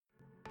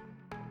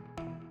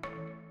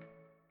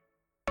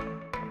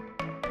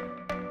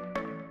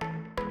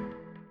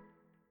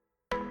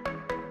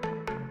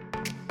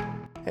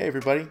Hey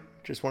everybody,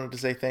 just wanted to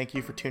say thank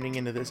you for tuning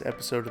into this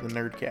episode of the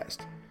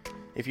Nerdcast.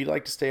 If you'd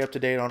like to stay up to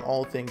date on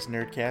all things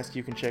Nerdcast,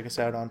 you can check us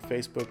out on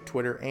Facebook,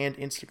 Twitter, and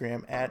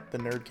Instagram at the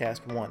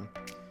Nerdcast1.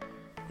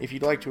 If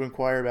you'd like to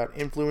inquire about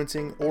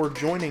influencing or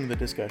joining the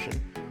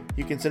discussion,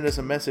 you can send us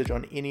a message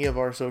on any of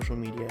our social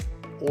media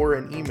or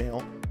an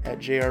email at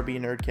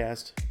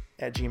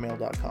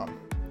jrbnerdcast@gmail.com.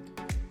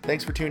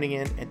 Thanks for tuning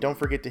in, and don't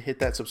forget to hit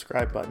that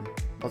subscribe button.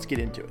 Let's get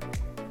into it.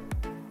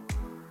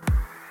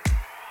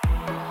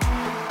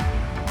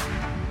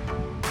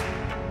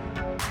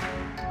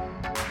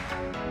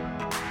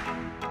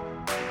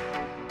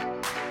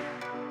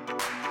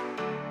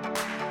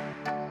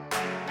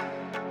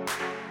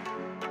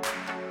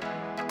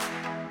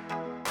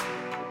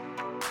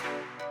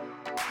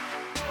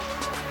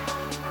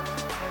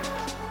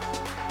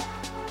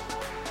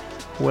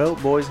 Well,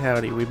 boys,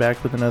 howdy. We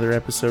back with another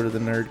episode of the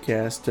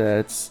Nerdcast.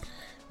 It's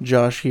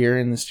Josh here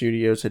in the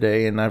studio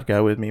today, and I've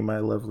got with me my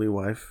lovely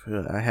wife.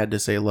 I had to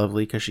say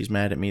lovely because she's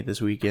mad at me this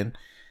weekend.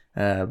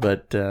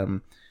 But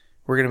we're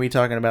going to be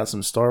talking about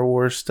some Star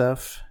Wars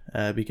stuff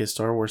because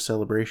Star Wars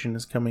Celebration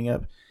is coming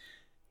up.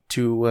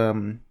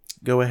 To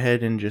go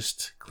ahead and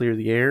just clear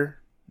the air,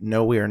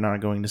 no, we are not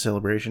going to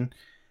Celebration.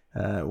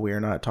 We are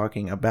not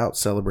talking about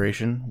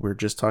Celebration. We're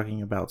just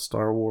talking about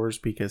Star Wars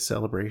because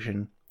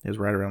Celebration is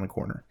right around the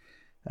corner.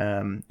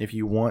 If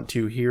you want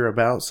to hear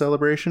about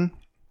Celebration,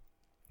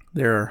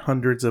 there are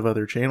hundreds of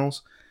other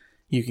channels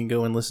you can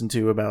go and listen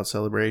to about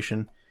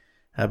Celebration.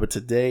 But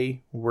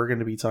today, we're going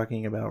to be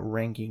talking about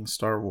ranking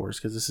Star Wars,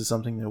 because this is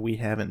something that we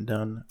haven't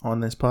done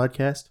on this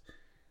podcast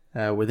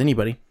with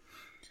anybody.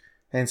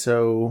 And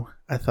so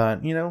I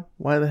thought,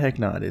 why the heck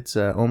not? It's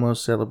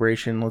almost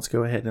Celebration. Let's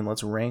go ahead and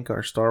let's rank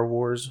our Star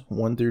Wars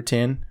 1 through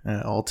 10,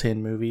 all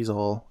 10 movies,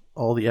 all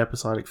the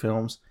episodic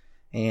films,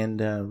 and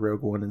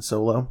Rogue One and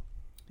Solo.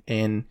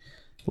 And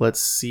let's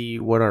see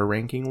what our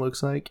ranking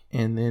looks like.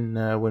 And then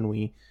when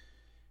we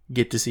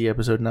get to see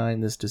episode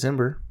 9 this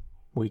December,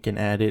 we can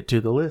add it to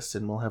the list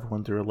and we'll have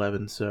 1 through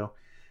 11. So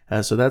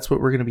that's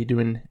what we're going to be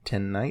doing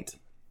tonight.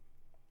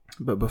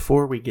 But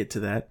before we get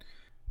to that,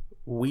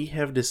 we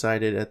have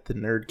decided at the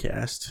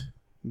Nerdcast,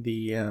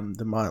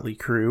 the motley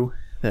crew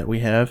that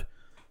we have,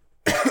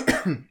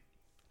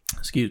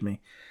 excuse me,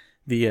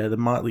 the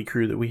motley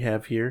crew that we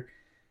have here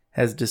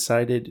has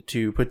decided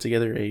to put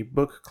together a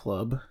book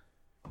club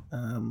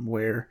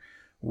where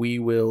we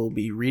will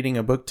be reading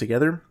a book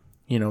together,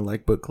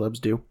 like book clubs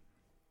do.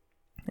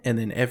 And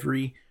then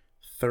every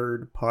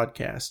third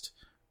podcast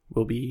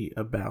will be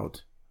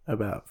about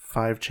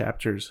 5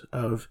 chapters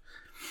of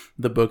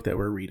the book that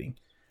we're reading.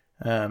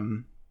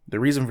 The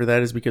reason for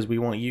that is because we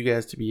want you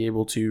guys to be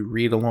able to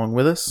read along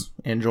with us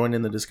and join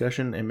in the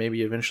discussion, and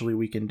maybe eventually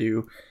we can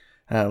do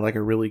like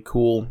a really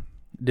cool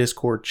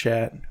Discord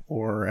chat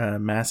or a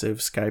massive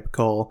Skype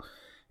call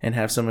and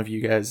have some of you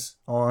guys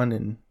on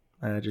and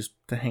just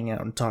to hang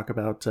out and talk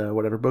about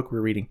whatever book we're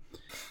reading.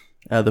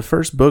 The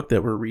first book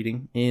that we're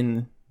reading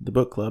in the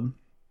book club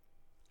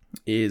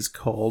is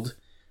called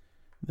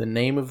The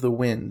Name of the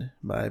Wind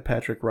by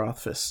Patrick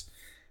Rothfuss.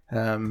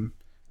 The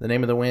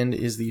Name of the Wind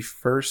is the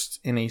first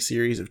in a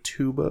series of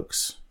 2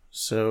 books.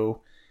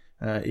 So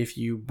if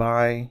you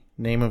buy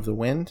Name of the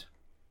Wind,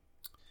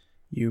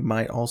 you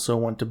might also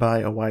want to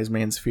buy A Wise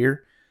Man's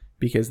Fear,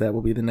 because that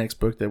will be the next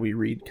book that we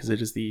read, because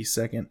it is the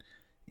second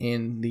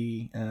in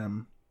the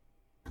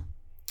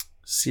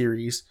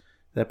series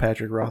that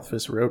Patrick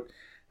Rothfuss wrote.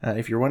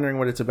 If you're wondering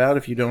what it's about,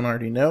 if you don't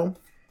already know,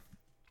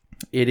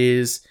 it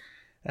is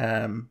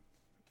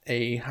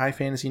a high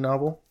fantasy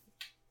novel,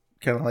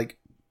 kind of like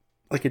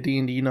a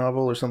D&D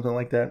novel or something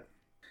like that.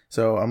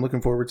 So I'm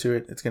looking forward to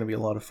it. It's going to be a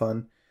lot of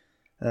fun.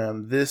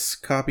 This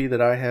copy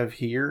that I have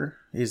here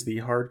is the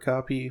hard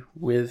copy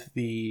with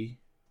the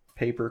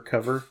paper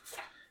cover,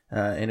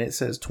 and it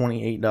says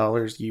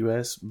 $28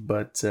 US,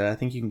 but I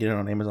think you can get it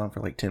on Amazon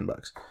for like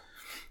 $10.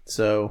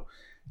 So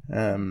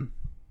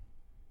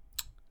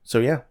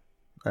yeah,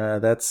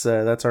 that's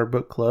our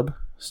book club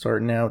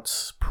starting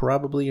out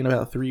probably in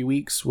about 3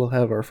 weeks. We'll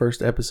have our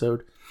first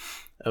episode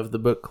of the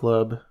book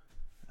club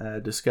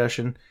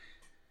discussion.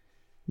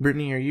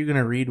 Brittany, are you going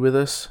to read with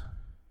us?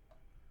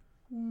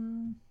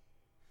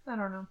 I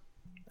don't know.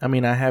 I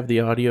mean, I have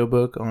the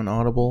audiobook on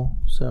Audible,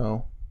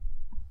 so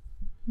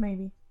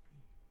maybe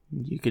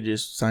you could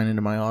just sign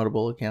into my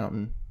Audible account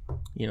and,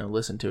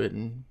 listen to it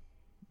and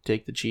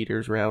take the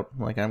cheaters route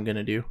like I'm going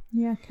to do.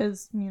 Yeah,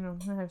 because,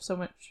 I have so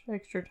much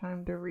extra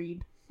time to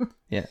read.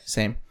 Yeah,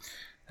 same.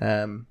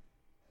 But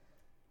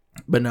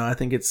no, I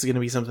think it's going to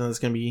be something that's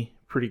going to be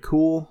pretty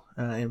cool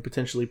and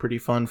potentially pretty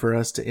fun for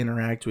us to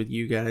interact with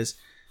you guys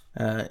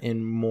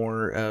in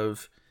more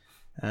of,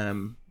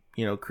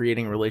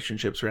 creating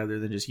relationships rather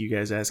than just you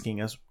guys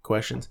asking us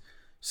questions.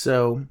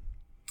 So,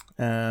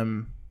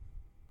 I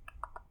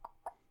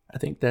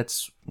think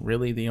that's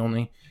really the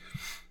only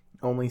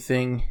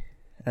thing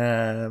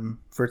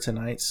for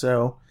tonight.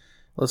 So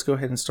let's go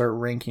ahead and start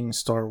ranking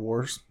Star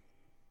Wars.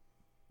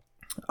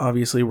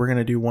 Obviously, we're going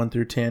to do 1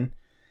 through 10.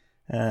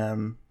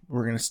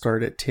 We're going to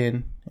start at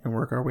 10 and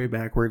work our way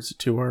backwards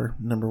to our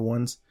number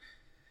ones.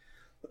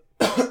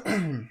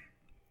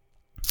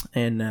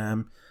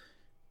 And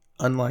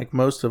unlike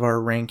most of our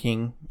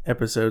ranking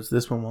episodes,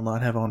 this one will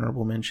not have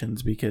honorable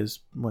mentions because,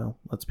 well,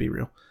 let's be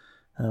real.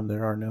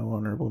 There are no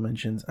honorable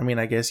mentions. I mean,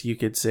 I guess you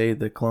could say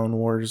the Clone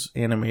Wars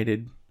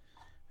animated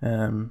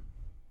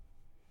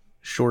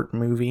short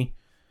movie,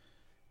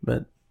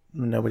 but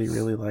nobody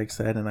really likes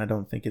that, and I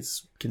don't think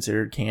it's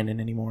considered canon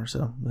anymore,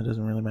 so that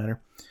doesn't really matter.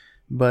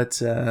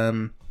 But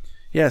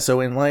yeah, so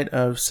in light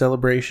of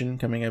Celebration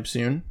coming up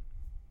soon,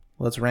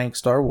 let's rank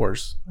Star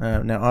Wars.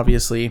 Now,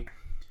 obviously,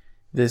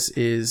 this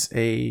is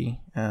an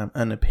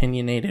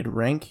opinionated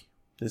rank.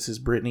 This is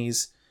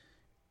Brittany's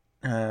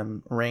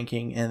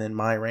ranking, and then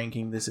my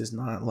ranking. This is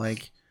not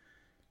like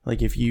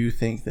if you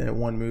think that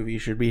one movie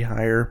should be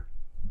higher,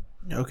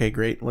 okay,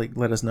 great. Like,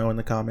 let us know in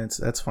the comments.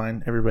 That's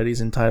fine.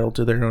 Everybody's entitled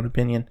to their own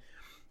opinion.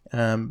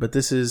 But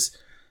this is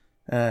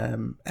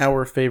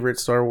our favorite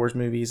Star Wars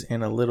movies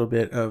and a little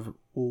bit of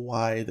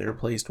why they're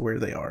placed where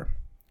they are.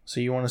 So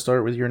you want to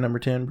start with your number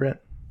 10,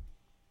 Brett?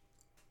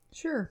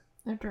 Sure.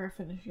 After I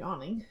finish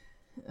yawning.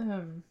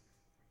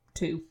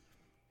 2.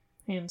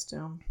 Hands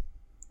down.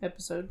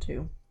 Episode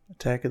 2.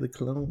 Attack of the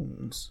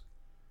Clones.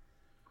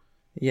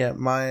 Yeah,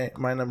 my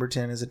number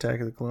 10 is Attack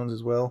of the Clones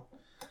as well.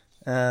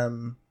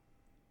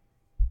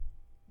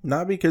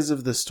 Not because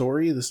of the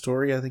story. The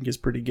story, I think, is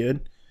pretty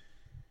good.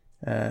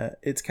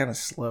 It's kind of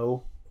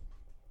slow.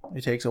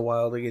 It takes a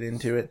while to get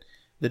into it.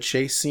 The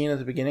chase scene at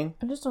the beginning.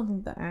 I just don't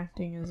think the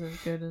acting is as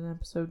good in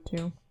episode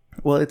 2.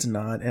 Well, it's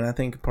not, and I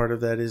think part of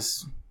that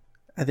is,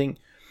 I think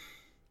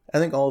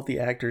all of the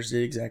actors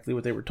did exactly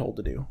what they were told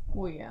to do.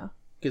 Well, yeah.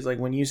 Because, like,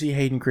 when you see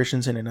Hayden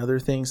Christensen and other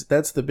things,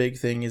 that's the big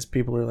thing, is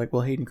people are like,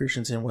 well, Hayden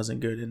Christensen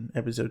wasn't good in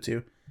episode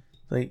 2.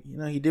 Like,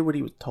 he did what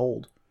he was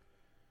told.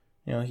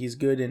 He's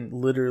good in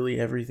literally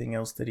everything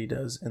else that he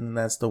does, and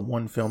that's the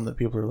one film that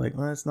people are like,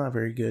 well, that's not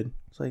very good.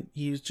 It's like,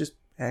 he was just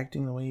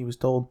acting the way he was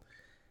told.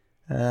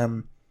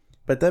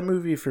 But that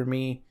movie, for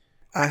me,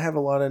 I have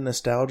a lot of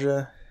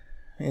nostalgia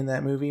in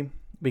that movie,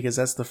 because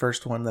that's the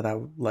first one that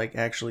I,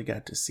 actually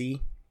got to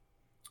see.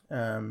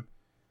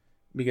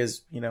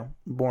 Because,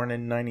 born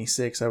in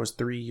 96, I was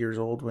 3 years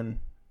old when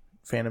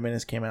Phantom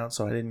Menace came out,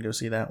 so I didn't go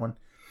see that one.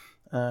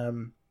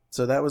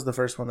 So that was the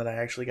first one that I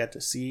actually got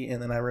to see,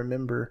 and then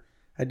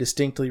I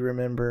distinctly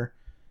remember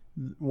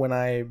when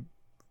I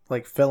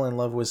fell in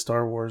love with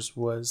Star Wars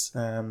was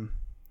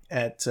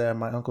at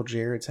my Uncle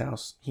Jared's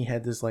house. He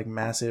had this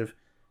massive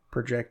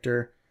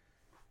projector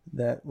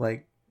that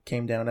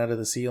came down out of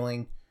the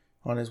ceiling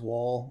on his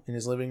wall in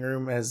his living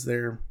room as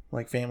their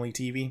family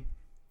TV.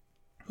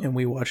 And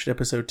we watched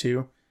episode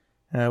 2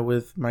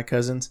 with my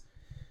cousins.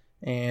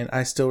 And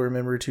I still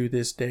remember to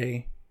this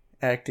day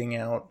acting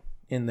out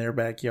in their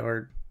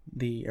backyard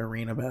the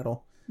arena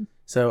battle.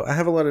 So I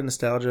have a lot of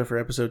nostalgia for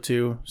episode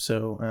 2.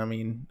 So, I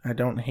mean, I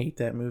don't hate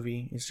that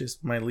movie. It's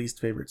just my least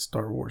favorite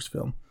Star Wars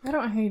film. I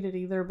don't hate it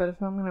either, but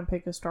if I'm going to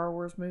pick a Star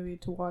Wars movie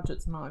to watch,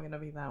 it's not going to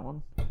be that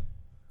one.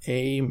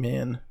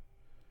 Amen.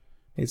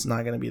 It's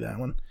not going to be that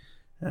one.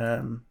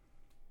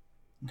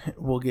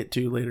 We'll get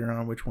to later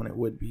on which one it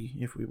would be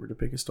if we were to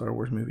pick a Star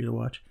Wars movie to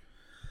watch.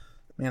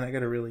 Man, I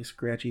got a really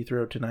scratchy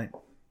throat tonight.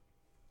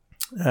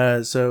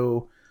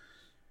 So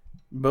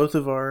both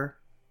of our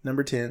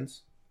number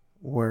 10s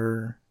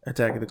were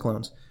Attack of the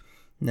Clones.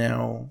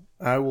 Now,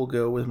 I will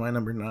go with my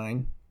number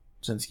 9,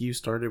 since you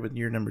started with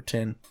your number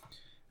 10.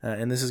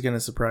 And this is going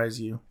to surprise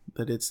you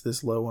that it's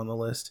this low on the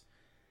list.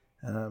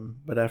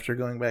 But after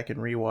going back and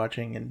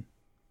rewatching and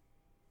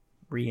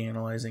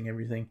reanalyzing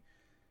everything,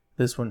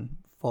 this one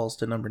falls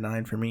to number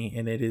 9 for me,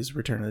 and it is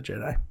Return of the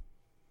Jedi.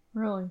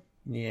 Really?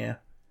 Yeah.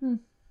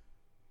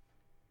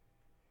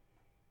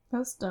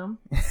 That's dumb.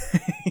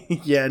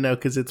 Yeah, no,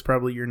 because it's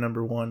probably your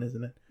number 1,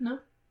 isn't it? No.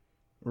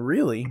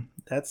 Really?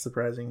 That's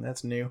surprising.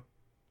 That's new.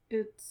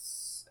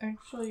 It's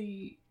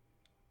actually...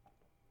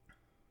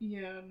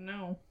 Yeah,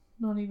 no.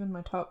 Not even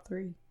my top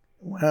 3.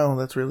 Wow,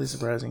 that's really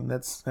surprising.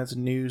 That's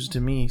news to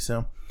me.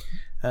 So,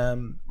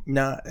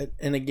 now,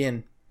 and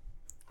again,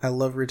 I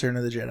love Return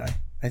of the Jedi.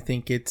 I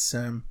think it's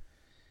an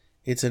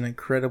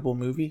incredible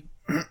movie.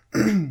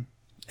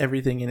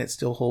 Everything in it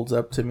still holds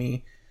up to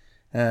me,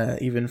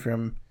 even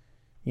from,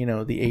 the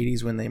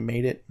 80s when they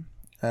made it.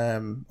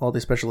 All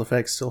the special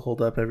effects still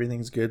hold up.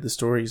 Everything's good. The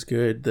story's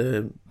good.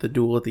 The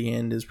duel at the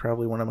end is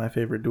probably one of my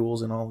favorite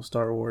duels in all of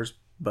Star Wars.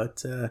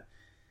 But,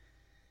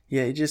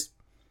 yeah, it just...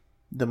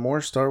 The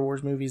more Star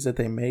Wars movies that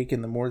they make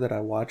and the more that I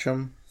watch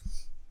them,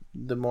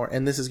 the more,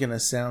 and this is going to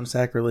sound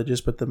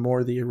sacrilegious, but the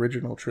more the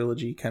original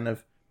trilogy kind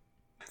of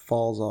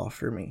falls off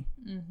for me.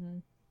 Mm-hmm.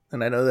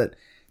 And I know that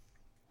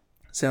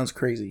sounds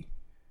crazy,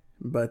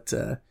 but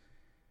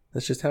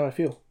that's just how I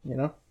feel,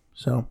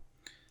 So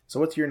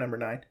what's your number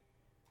 9?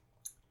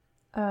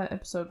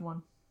 Episode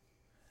 1.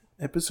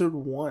 Episode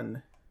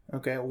 1.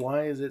 Okay,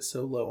 why is it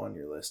so low on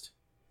your list?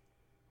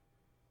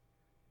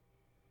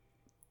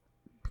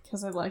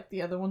 Because I like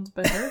the other ones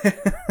better.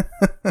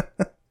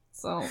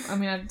 So, I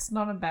mean, it's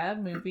not a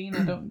bad movie, and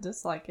I don't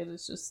dislike it.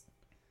 It's just,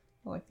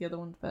 I like the other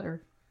ones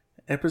better.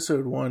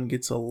 Episode 1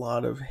 gets a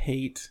lot of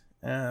hate.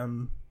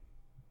 And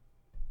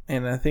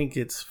And I think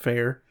it's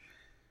fair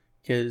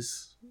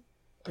because,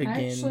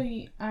 again...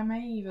 Actually, I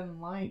may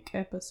even like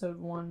episode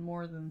 1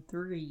 more than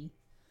 3.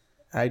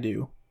 I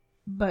do.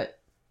 But,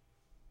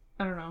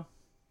 I don't know.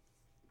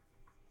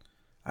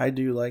 I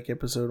do like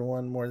episode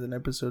 1 more than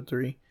episode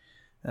 3.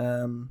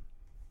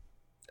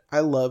 I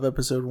love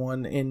episode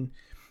 1, and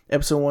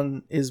episode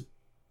 1 is,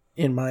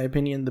 in my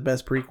opinion, the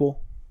best prequel.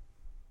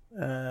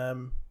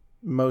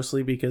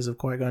 Mostly because of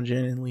Qui-Gon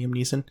Jinn and Liam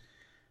Neeson.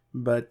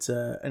 But,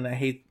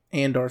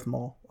 and Darth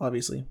Maul,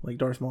 obviously. Like,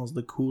 Darth Maul is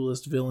the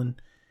coolest villain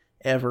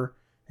ever.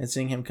 And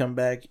seeing him come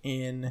back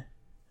in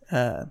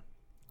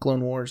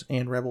Clone Wars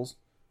and Rebels,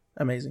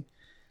 amazing.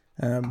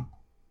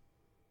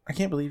 I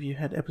can't believe you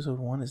had episode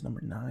 1 as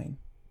number 9.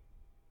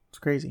 It's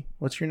crazy.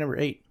 What's your number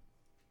 8?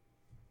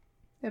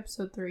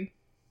 Episode 3.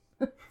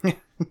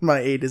 My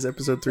 8 is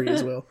episode 3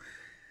 as well.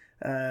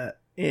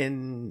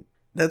 And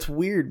that's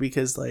weird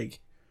because, like,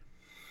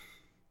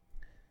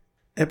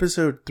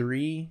 episode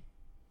 3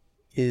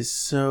 is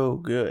so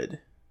good.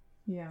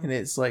 Yeah. And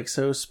it's, like,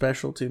 so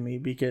special to me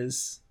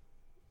because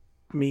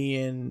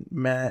me and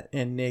Matt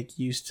and Nick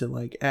used to,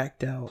 like,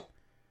 act out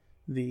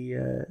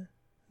the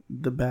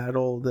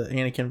battle, the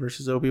Anakin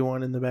versus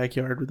Obi-Wan in the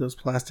backyard with those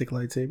plastic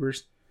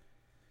lightsabers.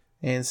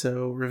 And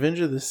so Revenge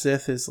of the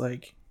Sith is,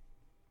 like,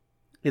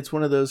 it's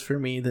one of those for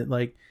me that,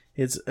 like,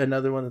 it's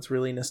another one that's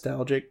really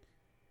nostalgic.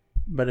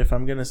 But if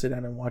I'm going to sit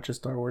down and watch a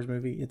Star Wars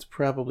movie, it's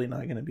probably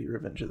not going to be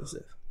Revenge of the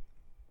Sith.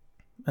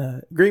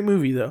 Great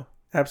movie, though.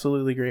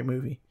 Absolutely great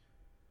movie.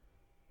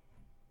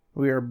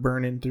 We are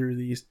burning through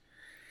these.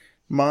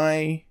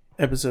 My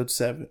number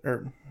 7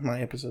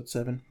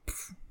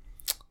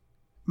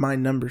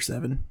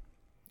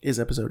 is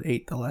episode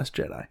 8, The Last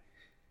Jedi.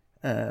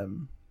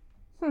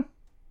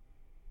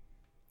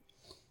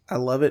 I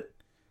love it.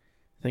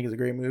 I think it's a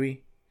great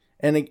movie.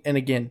 And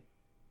again,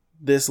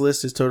 this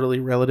list is totally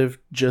relative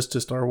just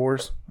to Star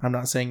Wars. I'm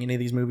not saying any of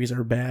these movies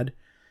are bad.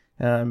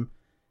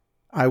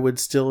 I would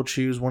still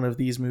choose one of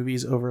these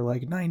movies over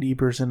like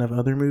 90% of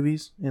other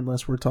movies,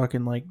 unless we're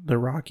talking like the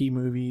Rocky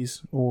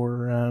movies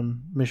or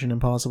Mission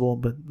Impossible,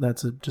 but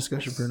that's a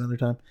discussion for another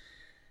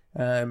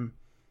time.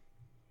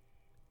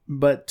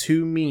 But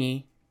to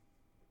me,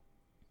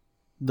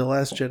 The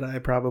Last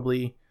Jedi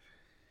probably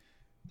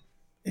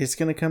it's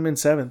going to come in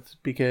 7th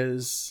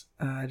because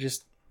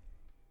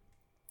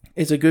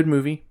it's a good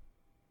movie.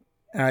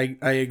 I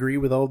agree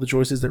with all the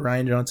choices that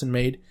Rian Johnson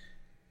made.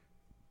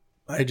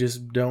 I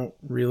just don't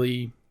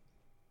really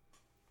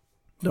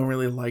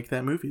like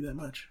that movie that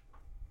much.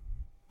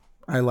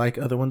 I like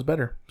other ones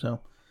better.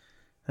 So,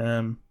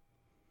 and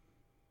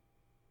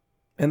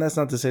that's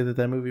not to say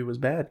that movie was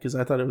bad because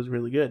I thought it was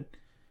really good.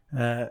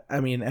 I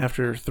mean,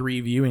 after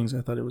 3 viewings,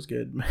 I thought it was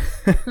good.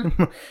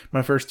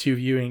 My first 2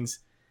 viewings,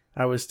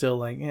 I was still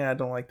like, yeah, I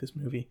don't like this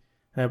movie.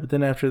 But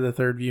then after the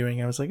 3rd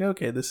viewing, I was like,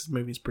 okay, this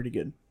movie's pretty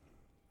good.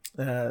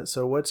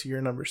 So what's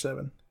your number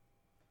 7?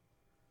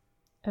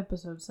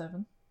 Episode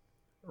 7.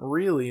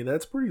 Really?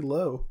 That's pretty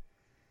low.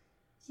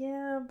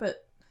 Yeah,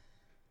 but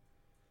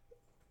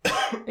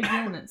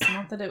again, it's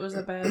not that it was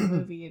a bad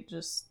movie. It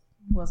just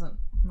wasn't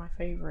my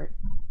favorite.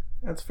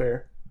 That's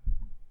fair.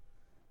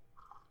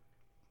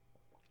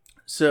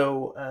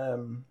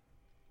 So,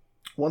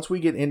 once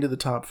we get into the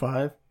top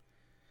 5,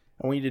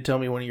 I want you to tell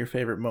me one of your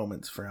favorite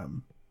moments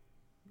from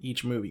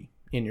each movie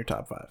in your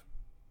top 5.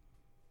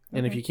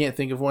 And if you can't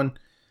think of one,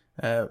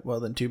 well,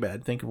 then too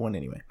bad. Think of one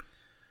anyway.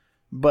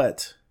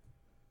 But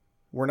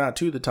we're not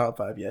to the top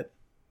 5 yet.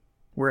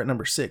 We're at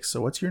number 6.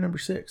 So what's your number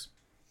 6?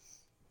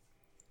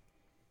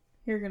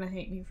 You're going to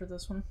hate me for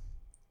this one.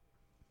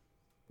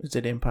 Is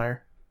it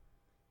Empire?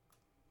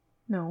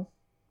 No.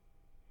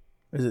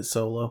 Is it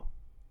Solo?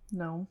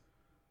 No.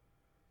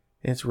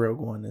 It's Rogue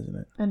One, isn't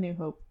it? A New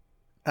Hope.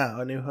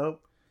 Oh, A New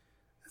Hope?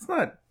 It's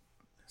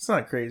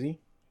not crazy.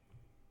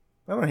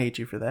 I don't hate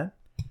you for that.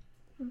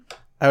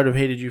 I would have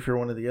hated you for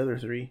one of the other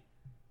 3,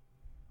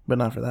 but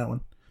not for that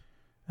one.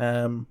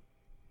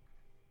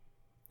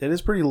 It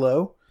is pretty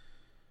low.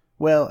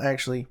 Well,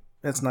 actually,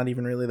 that's not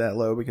even really that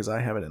low because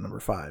I have it at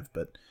number 5.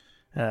 But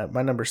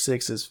my number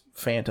 6 is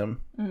Phantom.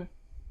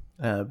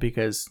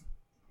 Because,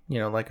 you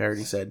know, like I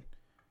already said,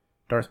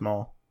 Darth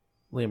Maul,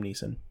 Liam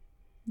Neeson.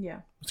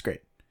 Yeah. It's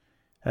great.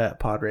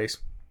 Pod Race.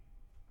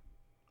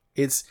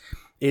 It's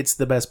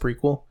the best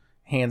prequel,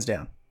 hands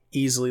down.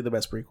 Easily the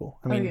best prequel.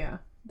 I mean, yeah,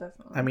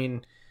 definitely. I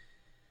mean,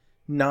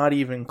 not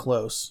even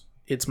close.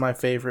 It's my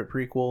favorite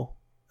prequel.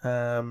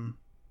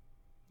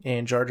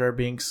 And Jar Jar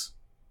Binks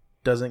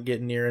doesn't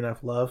get near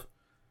enough love.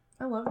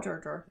 I love Jar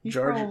Jar. He's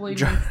probably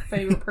my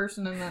favorite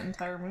person in that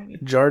entire movie.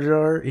 Jar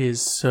Jar is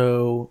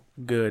so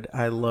good.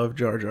 I love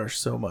Jar Jar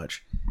so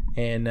much.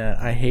 And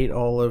I hate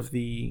all of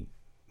the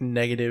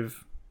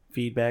negative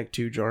feedback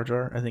to Jar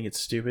Jar. I think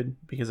it's stupid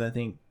because I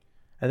think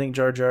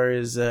Jar Jar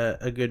is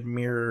a good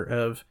mirror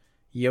of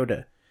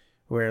Yoda,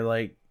 where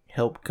like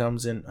help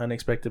comes in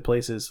unexpected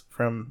places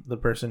from the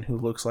person who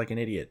looks like an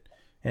idiot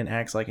and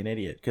acts like an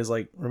idiot. Because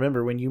like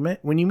remember when you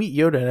meet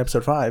Yoda in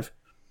episode 5,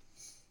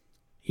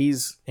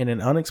 he's in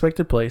an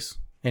unexpected place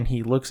and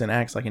he looks and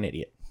acts like an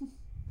idiot.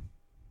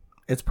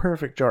 It's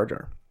perfect Jar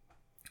Jar.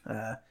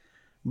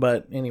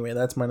 But anyway,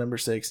 that's my number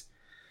 6.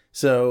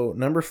 So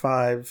number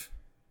 5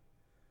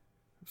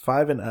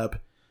 and up,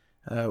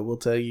 we'll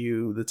tell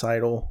you the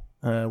title,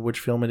 which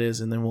film it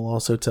is, and then we'll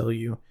also tell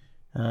you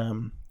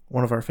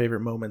one of our favorite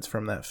moments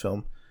from that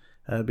film,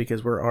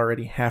 because we're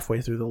already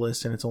halfway through the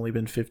list and it's only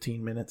been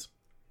 15 minutes.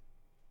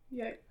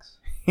 Yikes.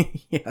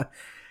 Yeah.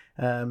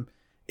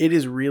 It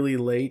is really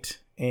late,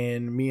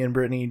 and me and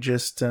Brittany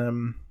just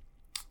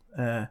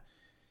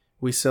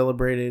we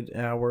celebrated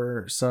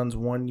our son's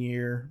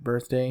 1-year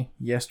birthday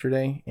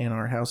yesterday, and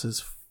our house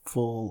is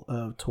full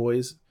of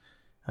toys,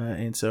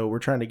 and so we're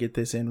trying to get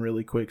this in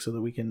really quick so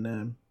that we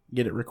can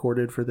get it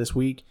recorded for this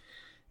week,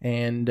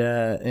 and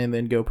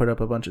then go put up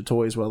a bunch of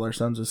toys while our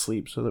son's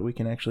asleep so that we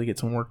can actually get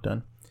some work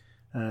done.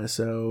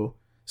 So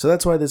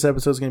that's why this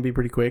episode is going to be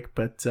pretty quick,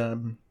 but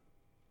on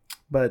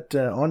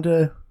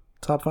to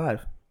top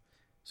 5.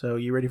 So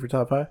you ready for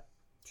top 5?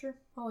 Sure.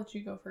 I'll let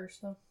you go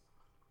first, though.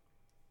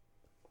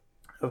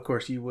 Of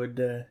course, you would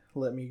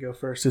let me go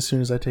first as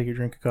soon as I take a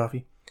drink of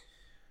coffee.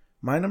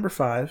 My number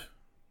 5,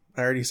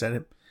 I already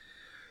said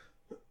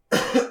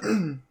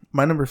it.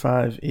 My number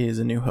 5 is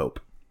A New Hope.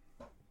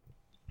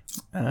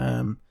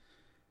 And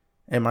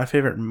my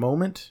favorite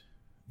moment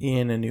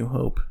in A New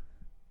Hope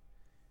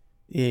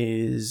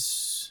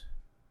is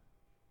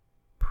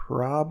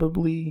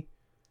probably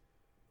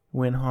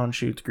when Han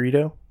shoots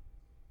Greedo,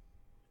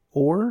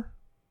 or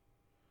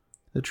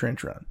the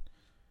trench run.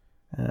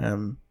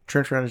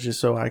 Trench run is just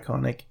so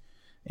iconic,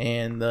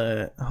 and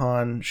the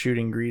Han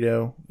shooting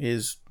Greedo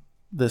is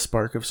the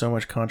spark of so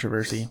much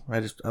controversy.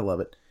 I love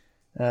it.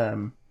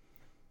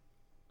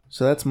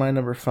 So that's my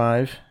number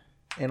 5.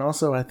 And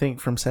also, I think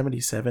from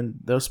 1977,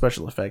 those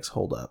special effects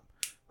hold up.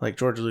 Like,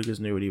 George Lucas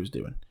knew what he was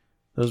doing.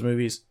 Those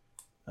movies,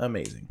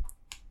 amazing.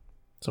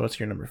 So what's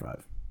your number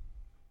 5?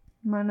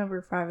 My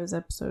number 5 is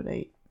episode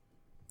 8.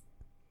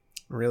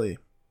 Really?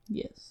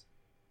 Yes.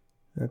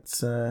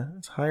 That's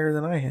it's higher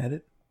than I had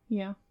it.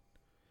 Yeah.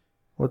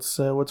 What's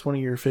one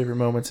of your favorite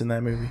moments in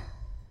that movie?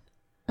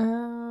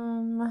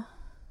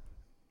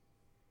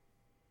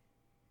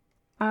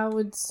 I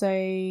would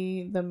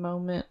say the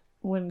moment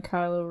when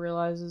Kylo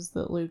realizes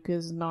that Luke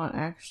is not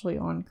actually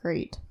on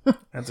Crate.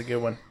 That's a good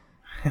one.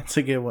 That's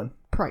a good one.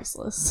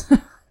 Priceless.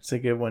 It's a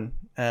good one.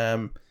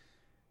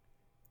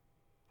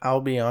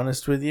 I'll be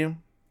honest with you.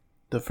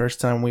 The first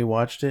time we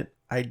watched it,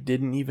 I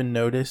didn't even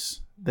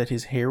notice that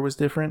his hair was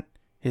different.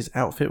 His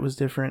outfit was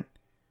different.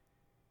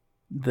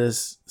 The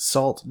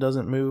salt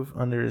doesn't move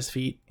under his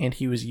feet, and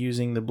he was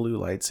using the blue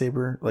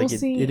lightsaber. Like, it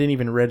didn't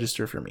even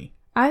register for me.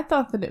 I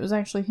thought that it was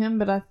actually him,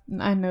 but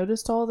I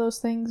noticed all those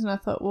things, and I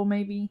thought, well,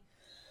 maybe...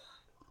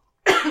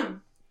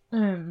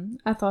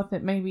 I thought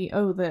that maybe,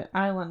 the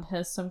island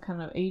has some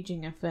kind of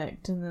aging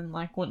effect, and then,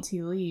 like, once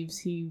he leaves,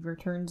 he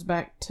returns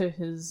back to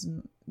his...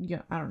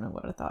 Yeah, I don't know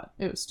what I thought.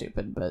 It was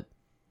stupid, but...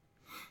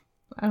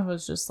 I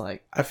was just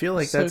like, I feel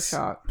like so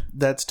shocked.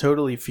 That's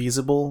totally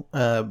feasible,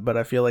 but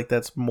I feel like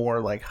that's more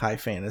like high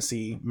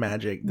fantasy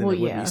magic than it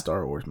would be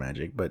Star Wars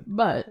magic. But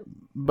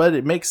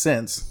it makes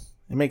sense.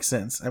 It makes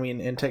sense. I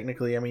mean, and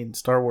technically,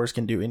 Star Wars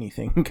can do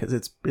anything because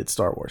it's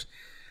Star Wars.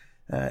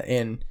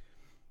 And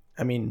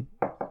I mean,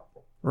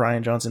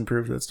 Rian Johnson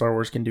proved that Star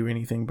Wars can do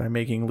anything by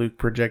making Luke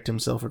project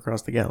himself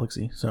across the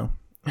galaxy. So,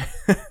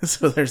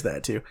 so there's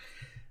that too.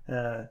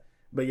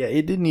 But yeah,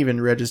 it didn't even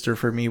register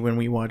for me when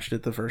we watched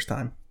it the first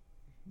time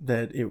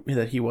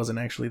that he wasn't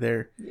actually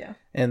there. Yeah.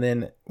 And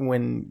then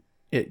when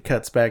it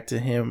cuts back to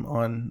him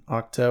on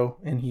Octo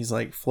and he's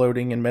like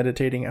floating and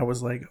meditating, I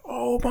was like,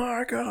 oh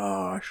my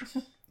gosh.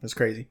 That's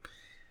crazy.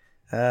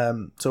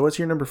 So what's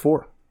your number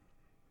 4?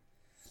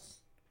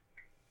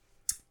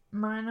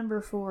 My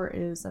number 4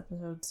 is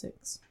episode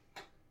 6.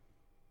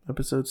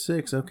 Episode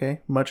 6,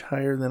 okay. Much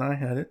higher than I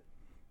had it.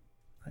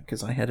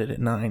 Because I had it at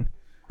 9.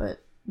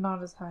 But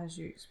not as high as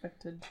you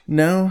expected.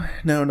 No,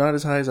 not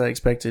as high as I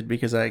expected,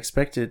 because I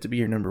expected it to be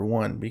your number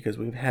 1, because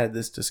we've had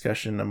this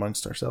discussion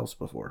amongst ourselves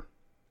before.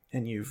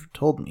 And you've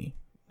told me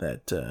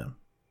that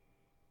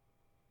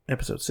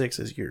episode 6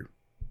 is your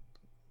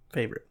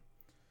favorite.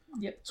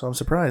 Yep. So I'm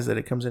surprised that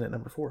it comes in at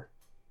number 4.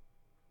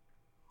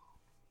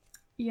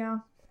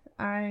 Yeah,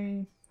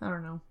 I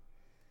don't know.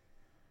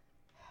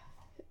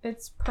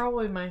 It's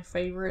probably my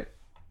favorite.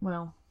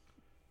 Well,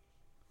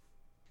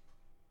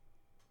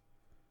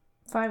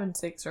 5 and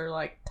 6 are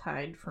like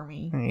tied for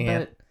me. Yeah,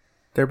 but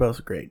they're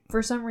both great.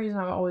 For some reason,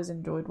 I've always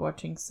enjoyed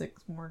watching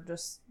 6 more.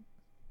 Just,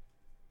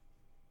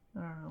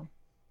 I don't know.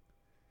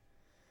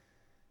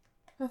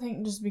 I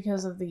think just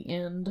because of the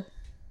end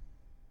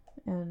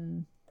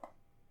and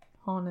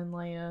Han and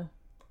Leia.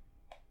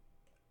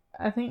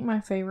 I think my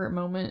favorite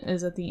moment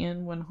is at the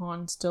end when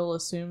Han still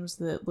assumes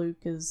that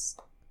that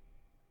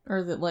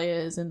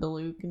Leia is into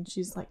Luke, and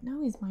she's like,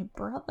 no, he's my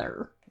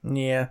brother.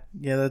 Yeah,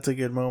 that's a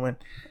good moment.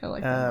 I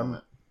like that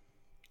moment.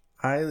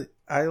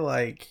 I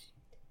like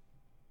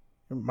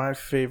my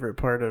favorite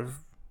part of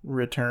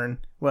Return.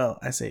 Well,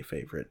 I say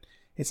favorite.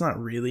 It's not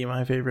really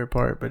my favorite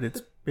part, but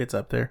it's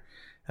up there.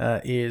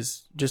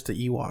 Is just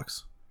the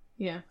Ewoks.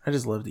 Yeah. I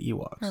just love the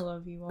Ewoks. I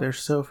love Ewoks. They're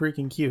so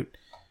freaking cute.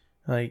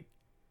 Like,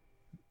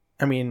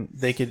 I mean,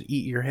 they could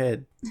eat your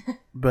head,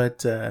 but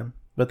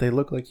they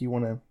look like you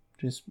want to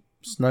just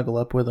snuggle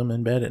up with them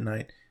in bed at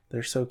night.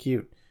 They're so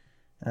cute.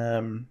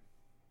 So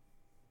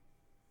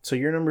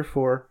your number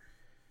 4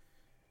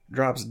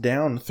 drops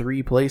down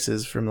 3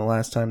 places from the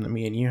last time that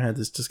me and you had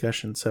this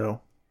discussion.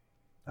 So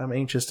I'm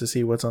anxious to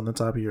see what's on the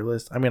top of your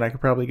list. I mean, I could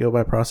probably go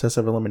by process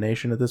of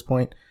elimination at this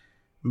point,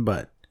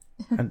 but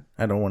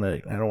I don't want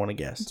to. I don't want to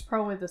guess. It's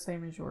probably the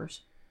same as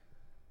yours.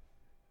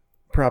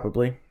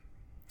 Probably.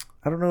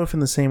 I don't know if in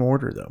the same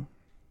order though.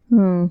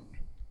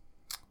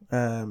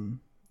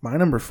 My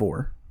number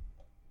 4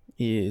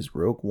 is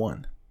Rogue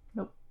One.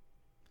 Nope.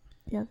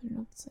 Yeah, they're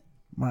not the same.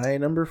 My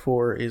number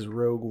 4 is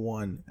Rogue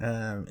One.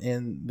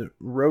 And the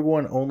Rogue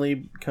One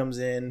only comes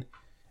in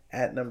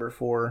at number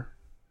 4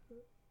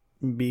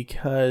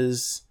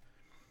 because,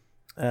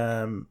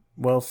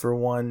 well, for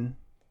one,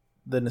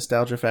 the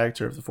nostalgia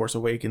factor of The Force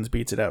Awakens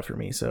beats it out for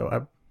me. So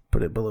I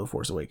put it below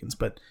Force Awakens.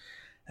 But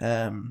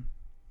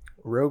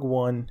Rogue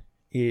One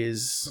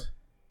is,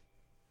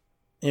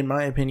 in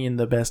my opinion,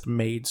 the best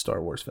made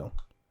Star Wars film.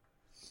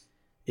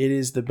 It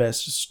is the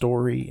best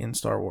story in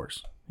Star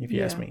Wars, if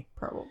you ask me.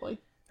 Probably.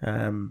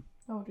 I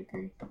would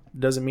agree.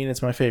 Doesn't mean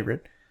it's my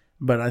favorite,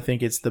 but I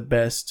think it's the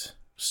best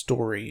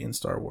story in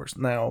Star Wars.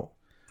 Now,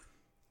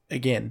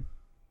 again,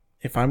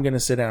 if I'm going to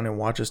sit down and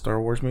watch a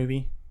Star Wars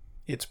movie,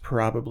 it's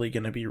probably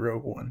going to be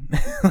Rogue One.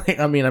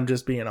 I mean, I'm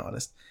just being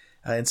honest.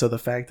 And so the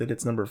fact that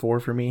it's number 4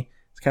 for me,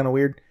 it's kind of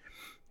weird.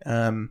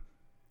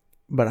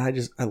 But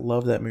I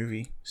love that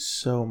movie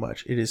so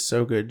much. It is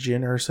so good.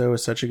 Jyn Erso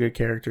is such a good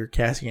character.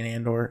 Cassian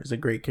Andor is a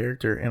great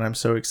character, and I'm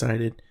so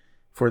excited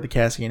for the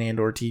Cassian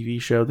Andor TV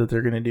show that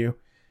they're going to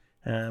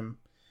do.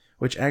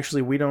 Which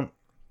actually we don't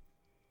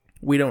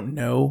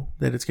know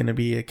that it's going to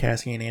be a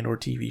Cassian Andor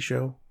TV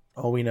show.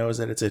 All we know is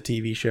that it's a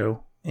TV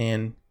show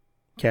and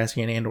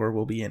Cassian Andor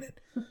will be in it.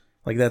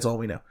 Like, that's all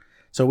we know.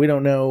 So we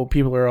don't know.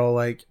 People are all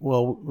like,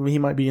 well, he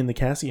might be in the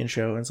Cassian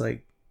show. And it's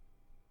like,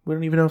 we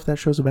don't even know if that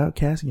show's about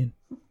Cassian.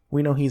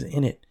 We know he's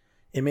in it.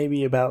 It may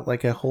be about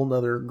like a whole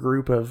nother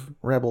group of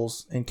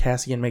rebels and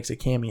Cassian makes a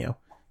cameo,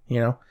 you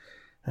know?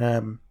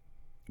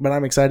 But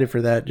I'm excited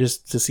for that,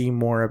 just to see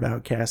more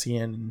about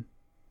Cassian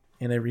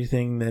and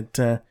everything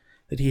that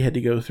he had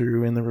to go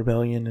through in the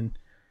rebellion. And,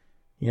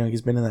 you know,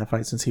 he's been in that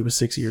fight since he was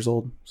 6 years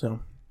old. So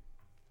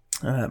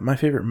my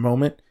favorite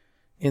moment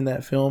in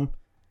that film,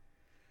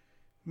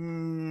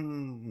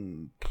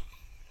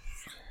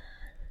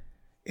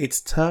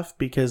 it's tough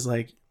because,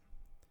 like,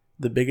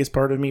 the biggest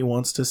part of me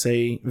wants to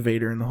say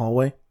Vader in the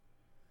hallway.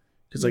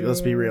 Because, like,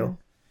 let's be real.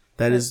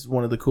 That is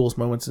one of the coolest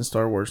moments in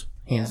Star Wars,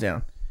 hands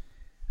down.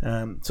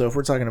 So if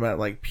we're talking about,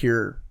 like,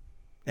 pure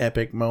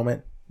epic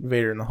moment,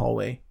 Vader in the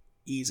hallway,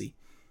 easy.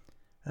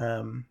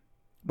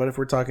 But if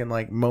we're talking,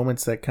 like,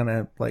 moments that kind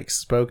of, like,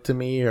 spoke to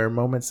me or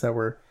moments that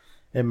were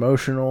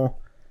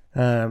emotional,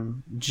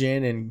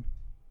 Jyn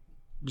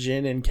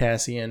and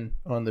Cassian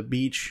on the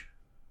beach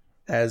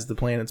as the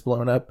planet's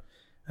blown up,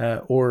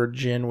 or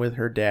Jyn with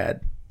her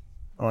dad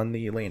on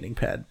the landing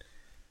pad.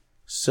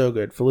 So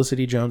good.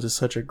 Felicity Jones is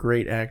such a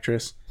great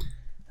actress.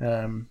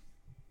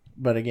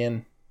 But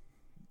again,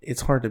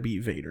 it's hard to beat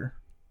Vader.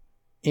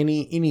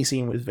 Any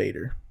scene with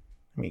Vader.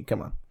 I mean,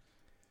 come on.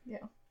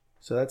 Yeah.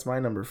 So that's my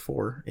number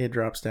 4. It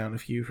drops down a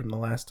few from the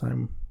last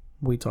time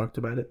we talked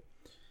about it.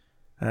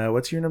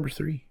 What's your number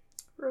 3?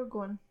 Rogue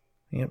One.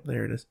 Yep,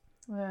 there it is.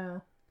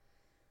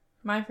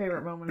 My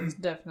favorite moment is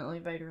definitely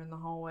Vader in the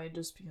hallway,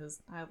 just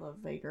because I love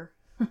Vader.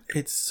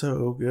 It's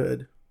so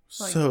good.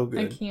 Like, so good.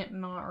 I can't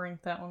not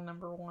rank that one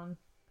number 1.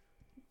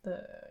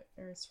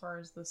 As far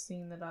as the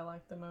scene that I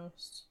like the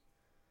most.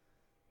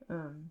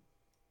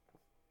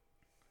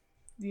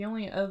 The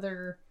only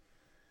other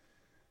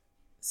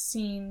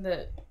scene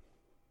that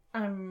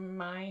I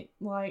might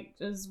like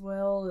as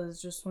well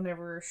is just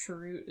whenever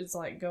Sharut is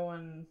like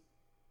going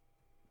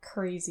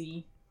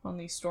crazy on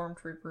these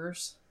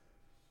stormtroopers.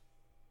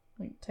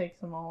 Like,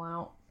 takes them all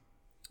out.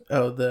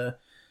 Oh, the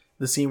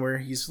scene where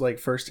he's like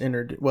first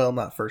introduced. Well,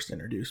 not first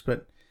introduced,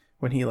 but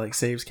when he like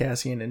saves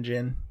Cassian and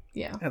Jyn.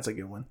 Yeah, that's a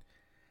good one.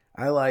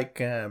 I like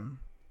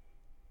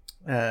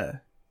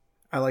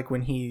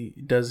when he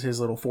does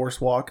his little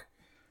force walk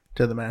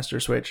to the master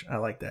switch. I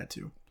like that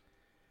too.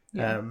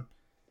 Yeah.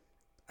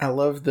 I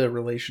love the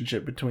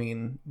relationship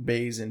between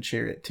Baze and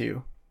Chirrut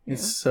too.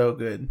 It's so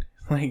good.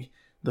 Like,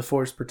 the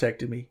Force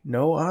protected me.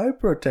 No, I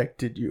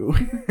protected you.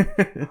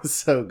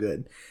 So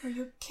good. Are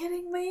you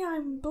kidding me?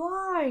 I'm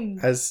blind.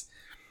 As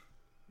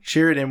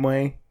Chirrut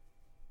Imwe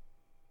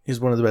is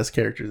one of the best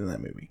characters in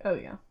that movie. Oh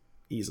yeah,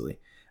 easily.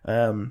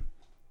 And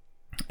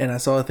I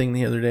saw a thing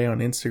the other day on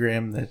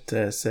Instagram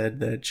that said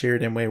that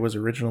Chirrut Imwe was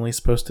originally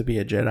supposed to be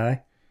a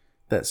Jedi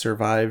that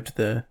survived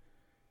the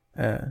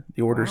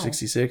Order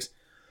 66.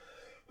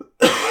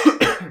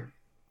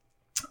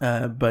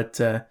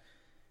 But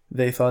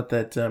they thought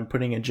that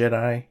putting a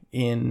Jedi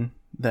in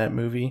that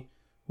movie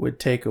would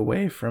take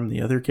away from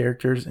the other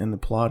characters in the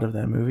plot of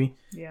that movie.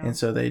 Yeah. And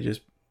so they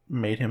just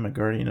made him a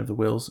Guardian of the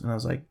Whills. And I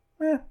was like,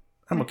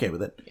 I'm okay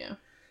with it. Yeah.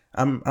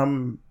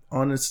 I'm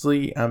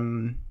honestly,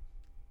 I'm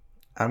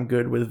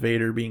good with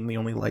Vader being the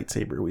only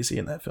lightsaber we see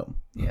in that film.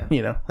 Yeah.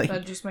 You know, like,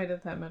 that just made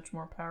it that much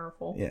more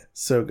powerful. yeah,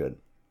 so good.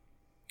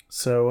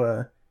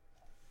 So,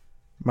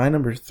 my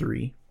number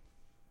three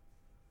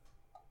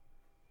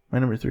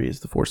is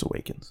The Force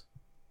Awakens.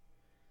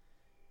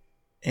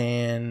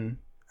 And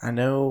I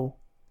know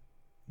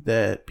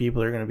that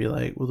people are going to be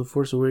like, well, The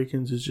Force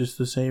Awakens is just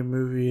the same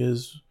movie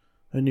as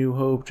A New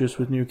Hope, just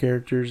with new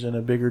characters and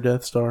a bigger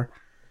Death Star.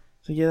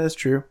 So yeah, that's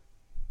true.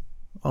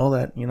 All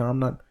that, you know, I'm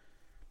not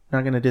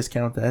going to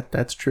discount that.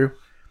 That's true.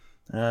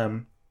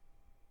 But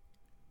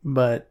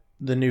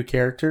the new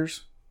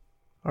characters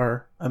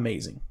are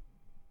amazing.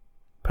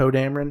 Poe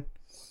Dameron,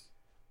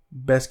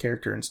 best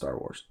character in Star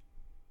Wars.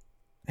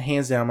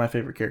 Hands down, my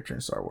favorite character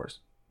in Star Wars.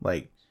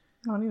 Like,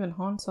 not even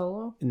Han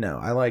Solo? No,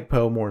 I like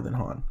Poe more than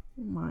Han.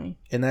 Oh my.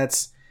 And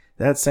that's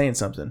saying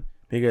something,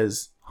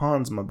 because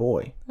Han's my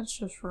boy. That's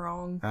just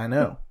wrong. I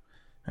know.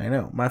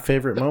 My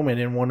favorite moment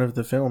in one of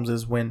the films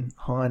is when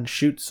Han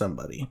shoots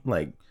somebody.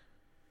 Like,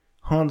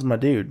 Han's my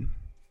dude.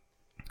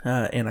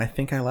 And I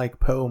think I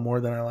like Poe more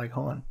than I like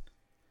Han.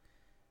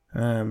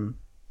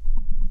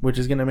 Which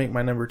is going to make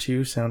my number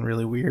 2 sound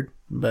really weird.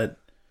 But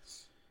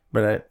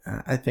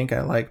I think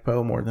I like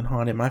Poe more than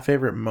Han. And my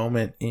favorite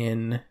moment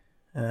in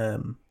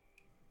The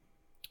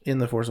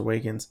Force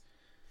Awakens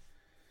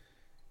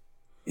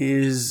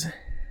is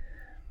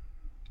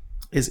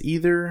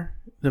either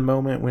the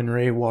moment when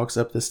Rey walks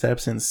up the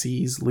steps and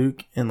sees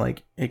Luke and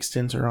like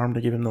extends her arm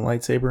to give him the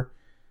lightsaber.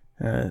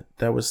 I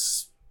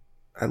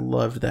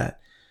loved that.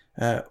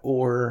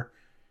 Or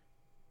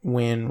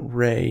when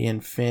Rey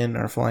and Finn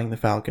are flying the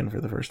Falcon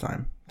for the first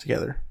time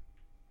together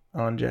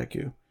on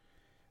Jakku.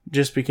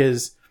 Just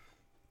because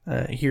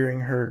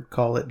hearing her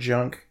call it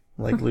junk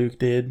like Luke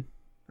did,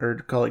 or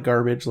call it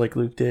garbage like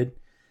Luke did,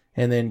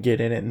 and then get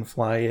in it and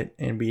fly it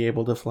and be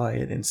able to fly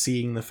it, and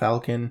seeing the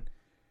Falcon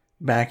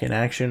back in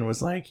action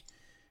was like,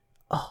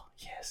 oh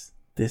yes,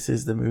 this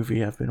is the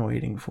movie I've been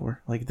waiting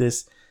for. Like,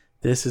 this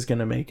is going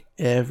to make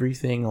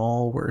everything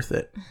all worth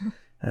it.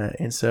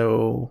 And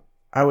so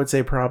I would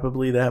say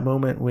probably that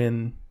moment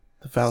when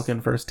the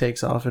Falcon first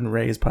takes off and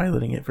Rey is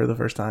piloting it for the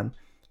first time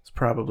is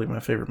probably my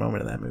favorite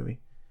moment of that movie.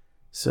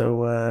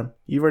 So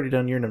you've already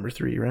done your number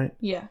 3, right?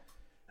 Yeah.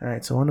 All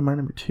right, so on to my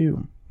number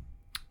 2.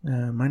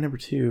 My number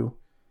 2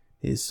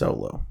 is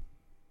Solo.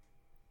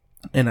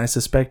 And I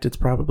suspect it's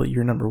probably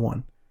your number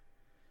 1.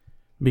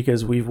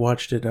 Because we've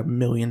watched it a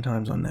million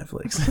times on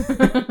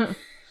Netflix.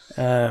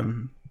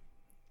 And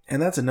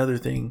that's another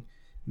thing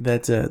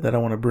that I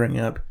want to bring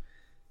up.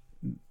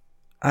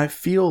 I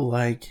feel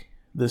like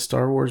the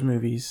Star Wars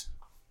movies,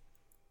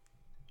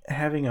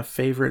 having a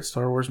favorite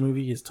Star Wars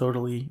movie is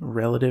totally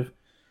relative,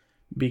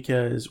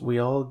 because we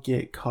all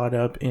get caught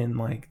up in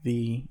like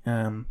the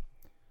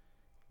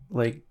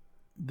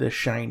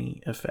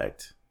shiny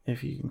effect,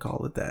 if you can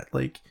call it that.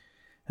 Like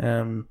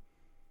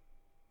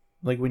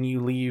when you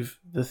leave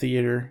the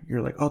theater,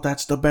 you're like, oh,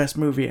 that's the best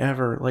movie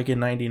ever. Like in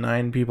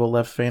 99, people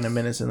left Phantom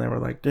Menace and they were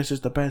like, this is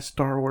the best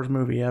Star Wars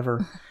movie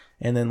ever.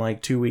 And then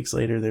like 2 weeks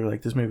later, they were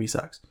like, this movie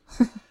sucks.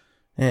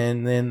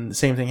 And then the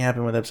same thing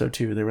happened with episode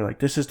 2. They were like,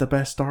 this is the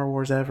best Star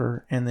Wars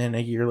ever. And then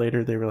a year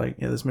later, they were like,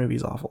 yeah, this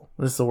movie's awful.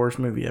 This is the worst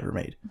movie ever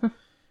made.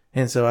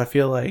 And so I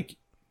feel like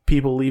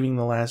people leaving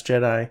The Last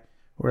Jedi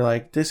were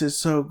like, this is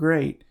so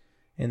great.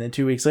 And then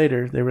 2 weeks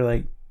later, they were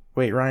like,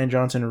 wait, Rian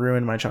Johnson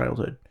ruined my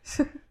childhood.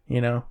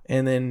 You know?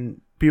 And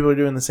then people are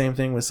doing the same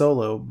thing with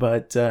Solo.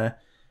 But the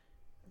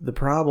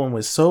problem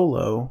with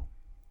Solo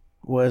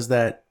was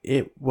that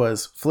it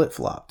was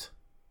flip-flopped.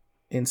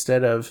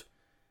 Instead of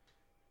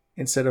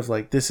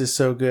like, this is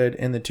so good,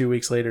 and then 2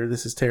 weeks later,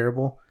 this is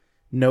terrible.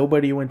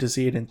 Nobody went to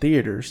see it in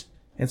theaters.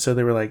 And so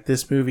they were like,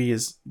 this movie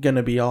is going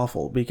to be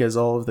awful because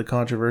all of the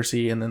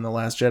controversy, and then The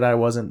Last Jedi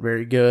wasn't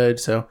very good,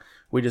 so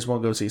we just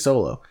won't go see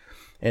Solo.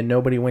 And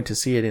nobody went to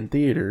see it in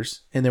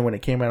theaters. And then when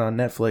it came out on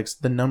Netflix,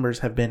 the numbers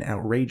have been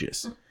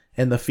outrageous.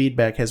 And the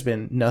feedback has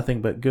been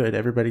nothing but good.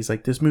 Everybody's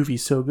like, this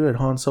movie's so good.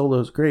 Han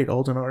Solo's great.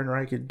 Alden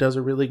Ehrenreich does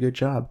a really good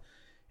job.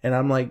 And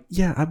I'm like,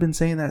 yeah, I've been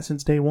saying that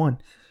since day one.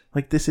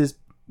 Like, this is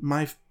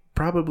my,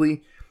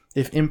 probably,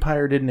 if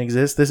Empire didn't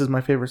exist, this is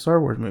my favorite Star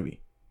Wars movie.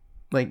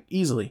 Like,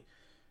 easily.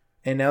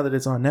 And now that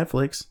it's on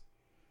Netflix,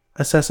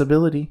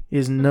 accessibility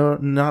is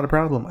not a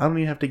problem. I don't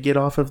even have to get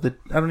out of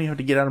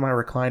my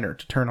recliner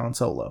to turn on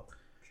Solo.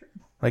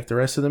 Like the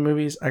rest of the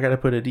movies, I gotta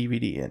put a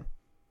DVD in.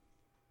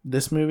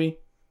 This movie,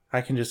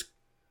 I can just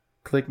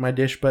click my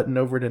dish button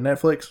over to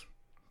Netflix,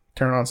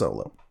 turn on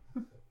Solo.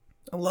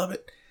 I love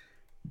it.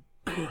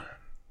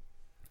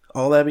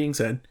 All that being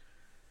said,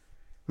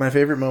 my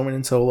favorite moment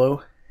in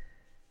Solo.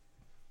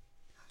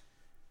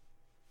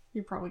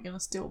 You're probably gonna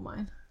steal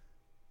mine.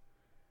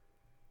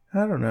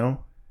 I don't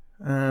know.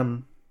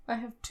 I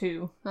have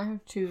two. I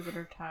have two that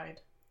are tied.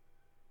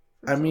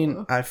 I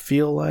mean, I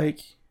feel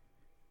like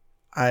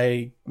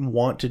I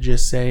want to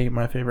just say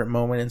my favorite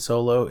moment in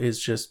Solo is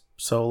just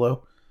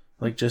Solo.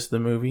 Like, just the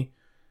movie.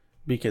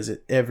 Because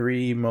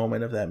every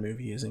moment of that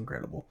movie is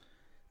incredible.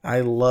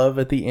 I love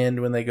at the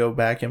end when they go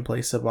back and play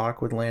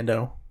Sabacc with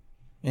Lando,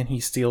 and he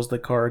steals the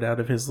card out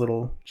of his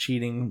little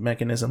cheating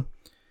mechanism.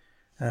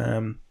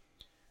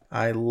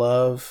 I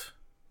love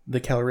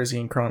the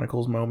Calrissian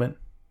Chronicles moment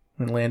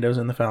when Lando's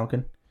in the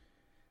Falcon.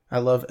 I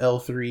love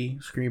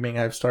L3 screaming,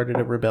 "I've started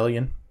a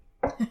rebellion."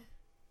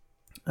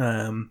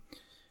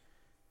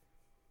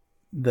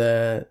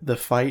 The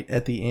fight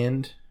at the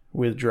end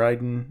with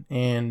Dryden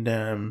and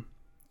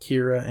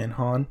Kira and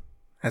Han,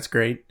 that's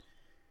great.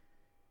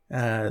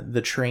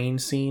 The train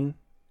scene,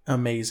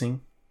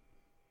 amazing.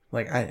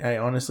 Like, I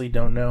honestly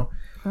don't know.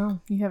 Oh,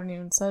 you haven't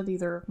even said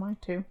either of my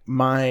two.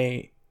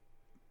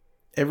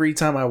 Every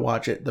time I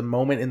watch it, the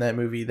moment in that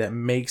movie that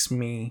makes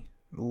me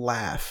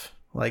laugh,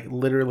 like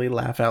literally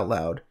laugh out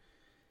loud,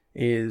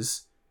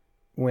 is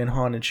when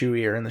Han and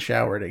Chewie are in the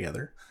shower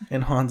together.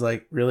 And Han's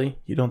like, "Really?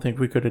 You don't think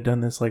we could have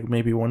done this like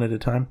maybe one at a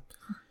time?"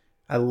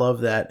 I love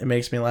that. It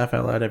makes me laugh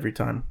out loud every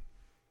time.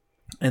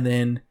 And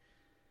then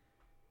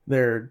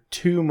there are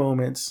two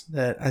moments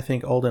that I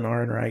think Alden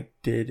Ehrenreich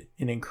did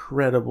an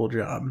incredible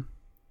job.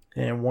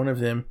 And one of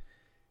them,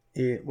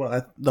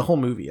 the whole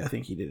movie, I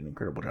think he did an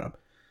incredible job.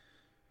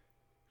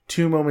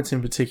 Two moments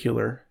in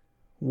particular.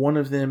 One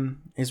of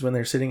them is when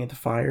they're sitting at the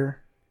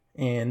fire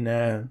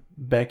and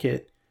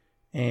Beckett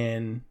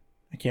and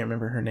I can't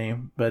remember her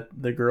name, but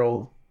the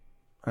girl,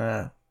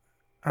 I'm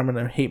going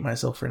to hate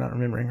myself for not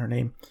remembering her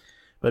name,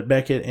 but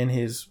Beckett and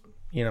his,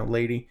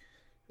 lady,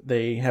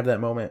 they have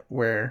that moment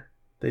where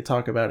they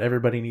talk about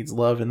everybody needs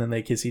love and then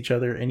they kiss each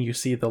other and you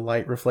see the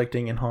light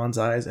reflecting in Han's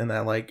eyes and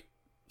that like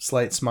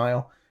slight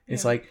smile. Yeah.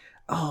 It's like,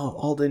 "Oh,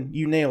 Alden,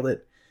 you nailed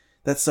it.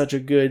 That's such a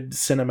good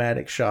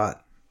cinematic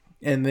shot."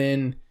 And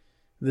then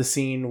the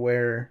scene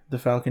where the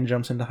Falcon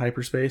jumps into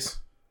hyperspace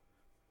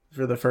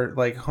for the first,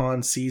 like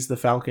Han sees the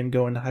Falcon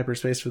go into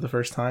hyperspace for the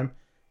first time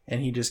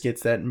and he just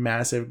gets that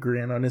massive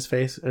grin on his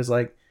face. It's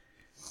like,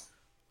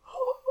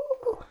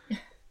 oh.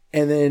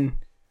 And then,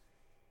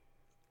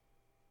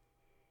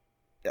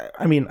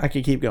 I mean, I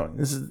could keep going.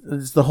 This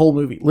is the whole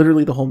movie.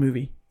 Literally the whole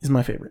movie is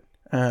my favorite.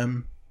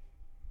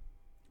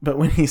 But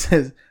when he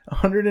says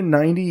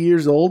 190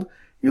 years old,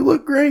 you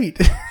look great.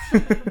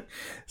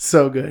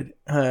 So good.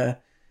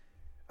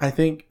 I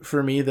think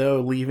for me,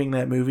 though, leaving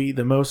that movie,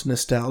 the most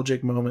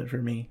nostalgic moment for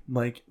me,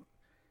 like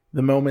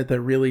the moment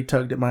that really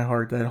tugged at my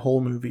heart, that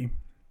whole movie,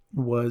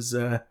 was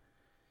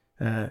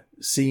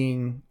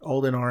seeing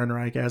Alden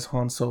Ehrenreich as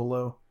Han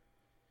Solo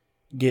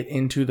get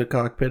into the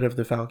cockpit of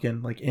the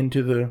Falcon, like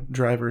into the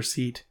driver's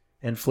seat,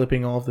 and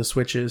flipping all of the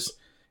switches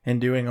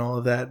and doing all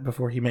of that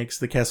before he makes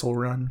the Kessel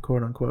Run,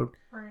 quote unquote.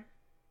 Right.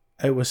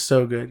 It was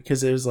so good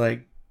because it was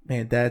like,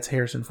 man, that's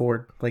Harrison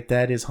Ford. Like,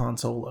 that is Han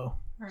Solo.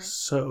 Right.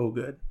 So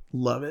good.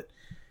 Love it.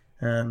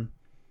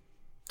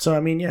 So, I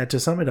mean, yeah, to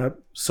sum it up,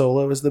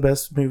 Solo is the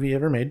best movie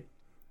ever made.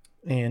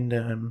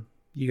 And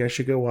you guys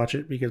should go watch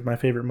it because my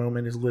favorite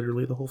moment is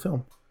literally the whole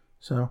film.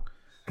 So,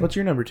 what's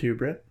your number 2,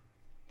 Brett?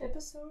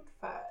 Episode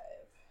 5.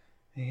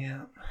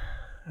 Yeah,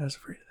 I was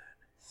afraid of that.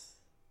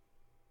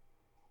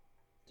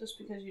 Just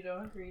because you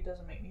don't agree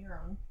doesn't make me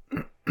wrong.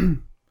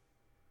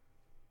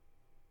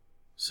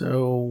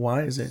 So,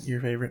 why is it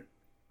your favorite?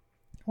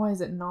 Why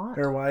is it not?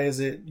 Or why is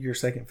it your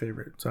second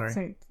favorite? Sorry.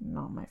 It's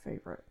not my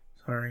favorite.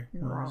 Sorry.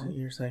 You're why wrong. Is it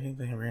your second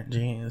favorite?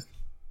 Jeez.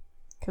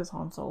 Because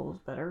Han Solo is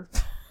better.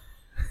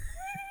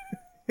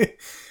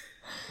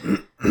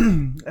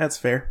 That's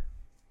fair.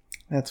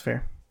 That's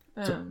fair.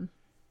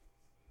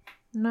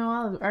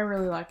 No, I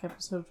really like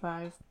episode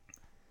 5.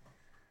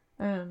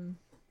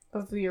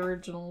 Of the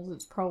originals,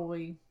 it's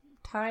probably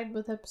tied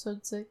with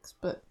episode 6,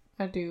 but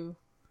I don't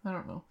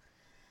know.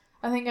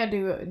 I think I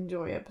do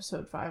enjoy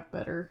episode 5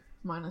 better,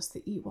 minus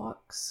the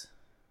Ewoks.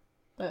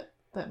 But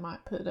that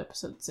might put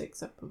episode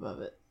 6 up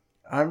above it.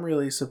 I'm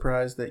really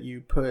surprised that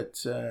you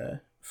put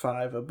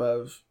 5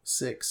 above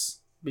 6,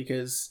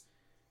 because,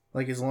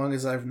 like, as long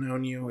as I've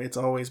known you, it's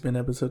always been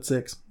episode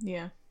 6.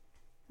 Yeah,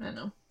 I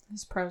know. I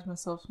surprise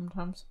myself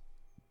sometimes.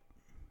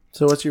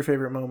 So what's your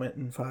favorite moment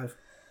in 5?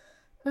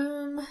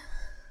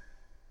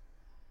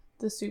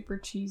 The super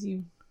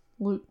cheesy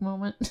Luke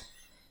moment.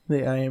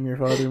 The I am your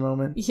father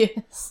moment?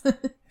 Yes.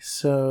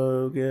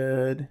 So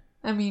good.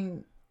 I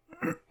mean,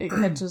 it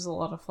catches a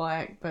lot of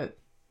flack, but...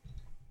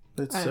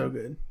 It's so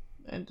good.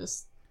 And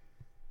just...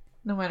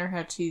 No matter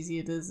how cheesy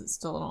it is, it's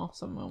still an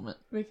awesome moment.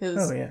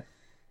 Because... Oh, yeah.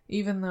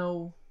 Even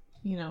though,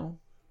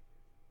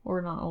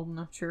 we're not old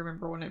enough to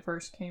remember when it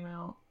first came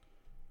out.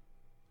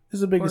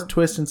 It's the biggest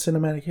twist in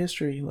cinematic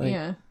history. Like,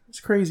 yeah. It's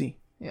crazy.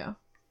 Yeah.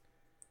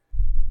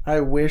 I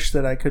wish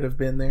that I could have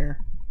been there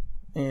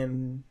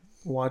and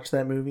watched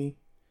that movie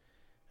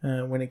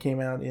when it came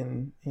out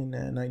in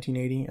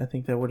 1980. I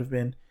think that would have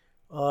been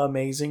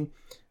amazing.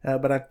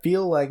 But I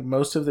feel like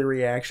most of the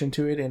reaction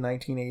to it in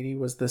 1980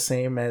 was the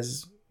same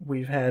as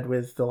we've had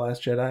with The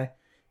Last Jedi,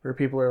 where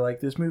people are like,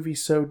 this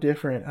movie's so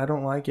different, I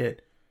don't like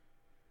it.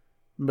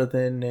 But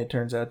then it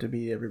turns out to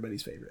be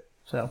everybody's favorite.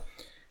 So,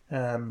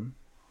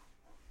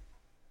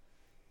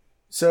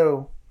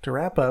 to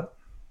wrap up,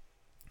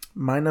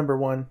 my number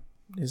 1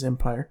 is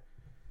Empire.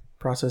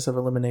 Process of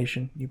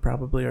elimination. You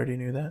probably already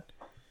knew that.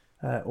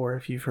 or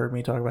if you've heard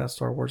me talk about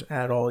Star Wars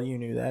at all, you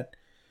knew that.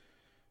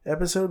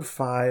 Episode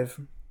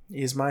 5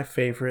 is my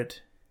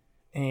favorite,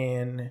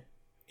 and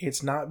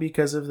it's not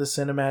because of the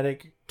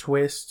cinematic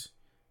twist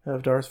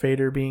of Darth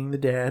Vader being the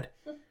dad.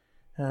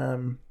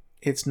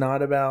 It's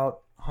not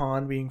about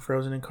Han being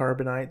frozen in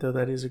carbonite, though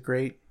that is a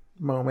great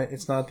moment.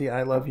 It's not the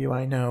I love you,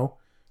 I know,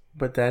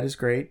 but that is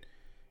great.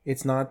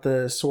 It's not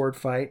the sword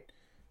fight,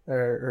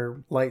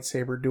 or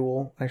lightsaber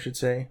duel, I should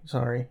say.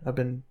 Sorry, I've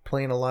been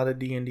playing a lot of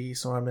D&D,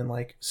 so I'm in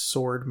like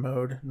sword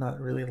mode, not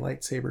really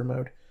lightsaber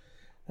mode.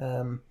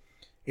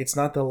 It's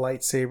not the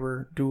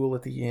lightsaber duel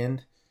at the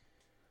end.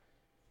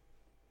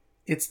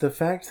 It's the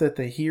fact that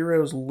the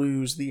heroes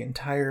lose the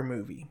entire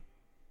movie.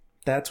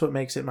 That's what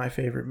makes it my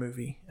favorite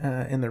movie.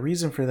 And the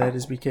reason for that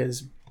is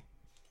because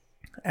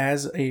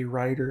as a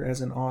writer,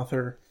 as an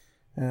author,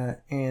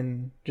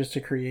 and just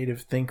a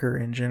creative thinker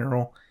in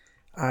general,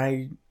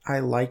 I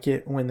like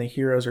it when the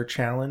heroes are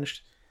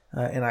challenged,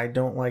 and I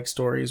don't like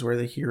stories where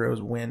the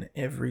heroes win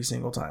every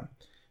single time,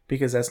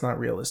 because that's not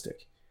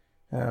realistic.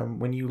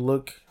 When you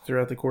look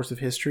throughout the course of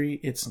history,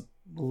 it's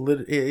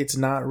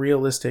not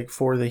realistic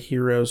for the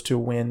heroes to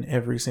win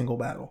every single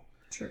battle.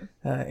 Sure.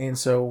 And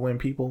so when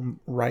people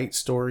write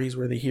stories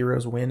where the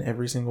heroes win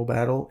every single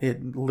battle,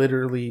 it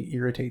literally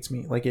irritates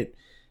me. Like it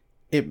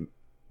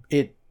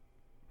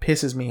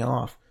pisses me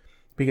off,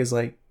 because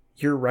like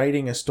you're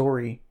writing a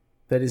story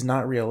that is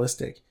not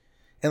realistic.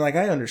 And like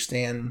I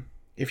understand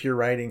if you're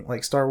writing,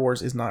 like Star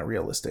Wars is not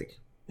realistic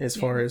as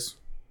far as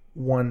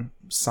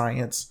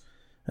science,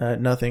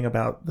 nothing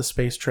about the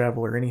space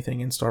travel or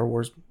anything in Star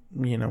Wars,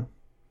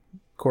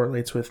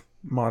 correlates with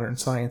modern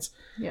science.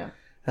 Yeah.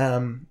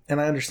 And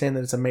I understand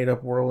that it's a made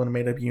up world and a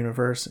made up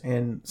universe,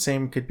 and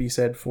same could be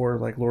said for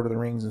like Lord of the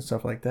Rings and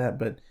stuff like that.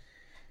 But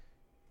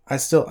I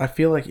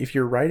feel like if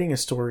you're writing a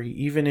story,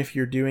 even if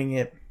you're doing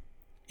it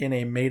in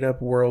a made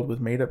up world with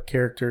made up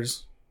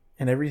characters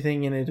and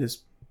everything in it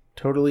is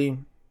totally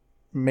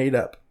made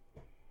up,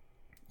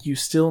 you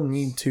still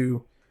need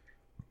to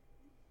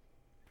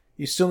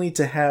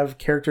have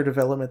character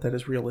development that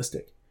is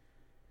realistic.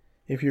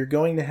 If you're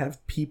going to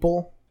have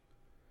people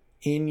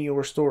in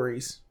your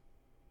stories,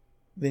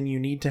 then you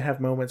need to have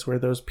moments where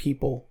those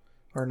people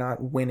are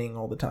not winning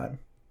all the time.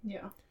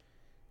 Yeah.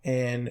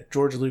 And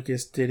George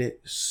Lucas did it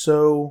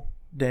so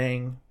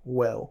dang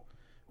well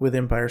with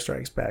Empire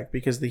Strikes Back,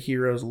 because the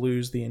heroes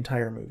lose the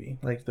entire movie.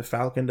 Like the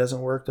Falcon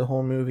doesn't work the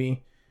whole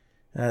movie.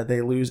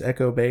 They lose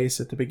Echo Base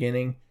at the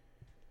beginning.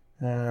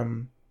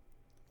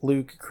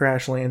 Luke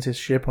crash lands his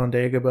ship on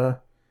Dagobah.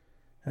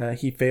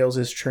 He fails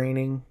his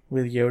training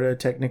with Yoda,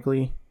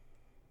 technically.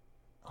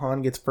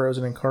 Han gets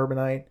frozen in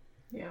carbonite.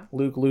 Yeah.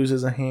 Luke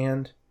loses a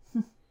hand.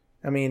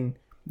 I mean,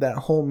 that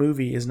whole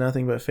movie is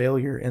nothing but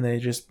failure, and they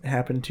just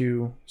happen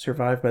to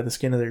survive by the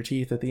skin of their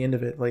teeth at the end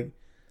of it. Like,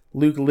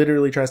 Luke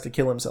literally tries to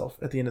kill himself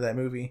at the end of that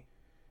movie,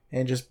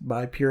 and just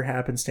by pure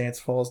happenstance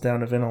falls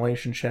down a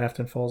ventilation shaft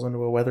and falls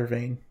into a weather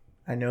vane.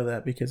 I know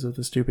that because of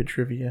the stupid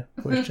trivia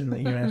question that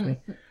you asked me.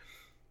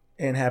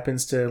 And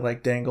happens to,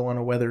 like, dangle on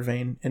a weather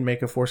vane and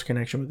make a force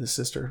connection with his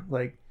sister.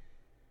 Like,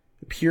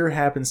 pure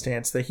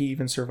happenstance that he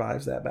even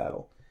survives that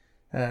battle.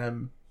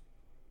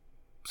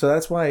 So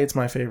that's why it's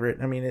my favorite.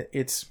 I mean,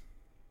 it's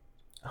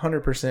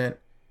 100%.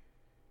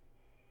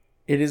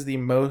 It is the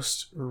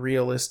most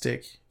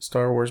realistic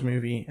Star Wars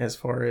movie as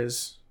far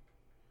as...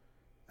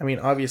 I mean,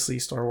 obviously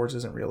Star Wars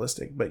isn't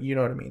realistic, but you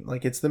know what I mean.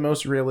 Like, it's the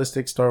most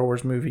realistic Star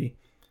Wars movie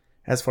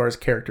as far as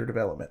character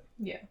development.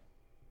 Yeah.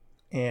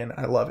 And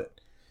I love it.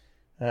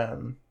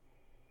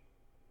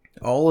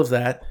 All of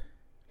that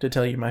to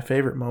tell you my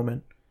favorite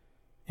moment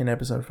in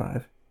episode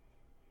 5.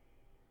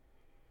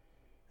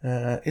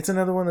 It's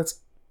another one that's,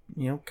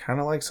 kind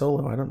of like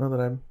Solo. I don't know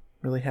that I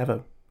really have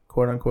a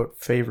quote-unquote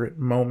favorite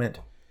moment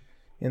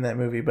in that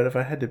movie, but if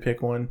I had to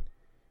pick one,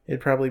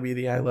 it'd probably be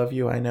the I love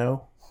you, I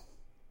know.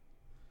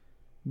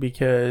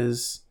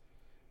 Because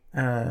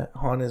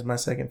Han is my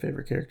second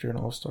favorite character in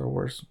all of Star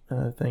Wars.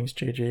 Thanks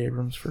J.J.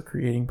 Abrams for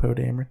creating Poe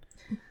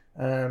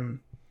Dameron.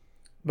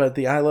 But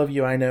the I love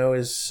you, I know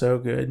is so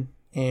good.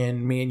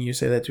 And me and you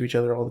say that to each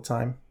other all the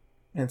time.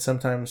 And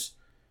sometimes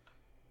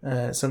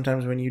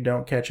when you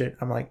don't catch it,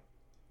 I'm like,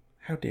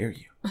 how dare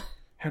you?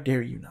 How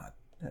dare you not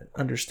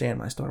understand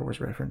my Star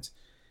Wars reference?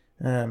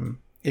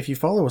 If you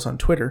follow us on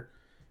Twitter,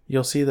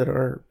 you'll see that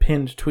our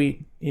pinned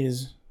tweet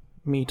is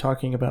me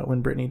talking about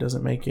when Brittany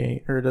doesn't make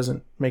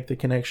the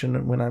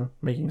connection when I'm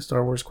making a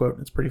Star Wars quote.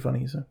 It's pretty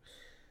funny. So,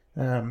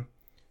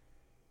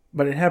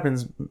 but it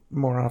happens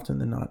more often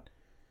than not.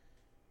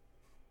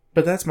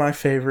 But that's my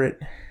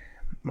favorite,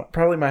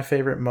 probably my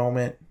favorite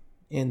moment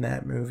in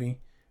that movie.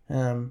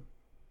 That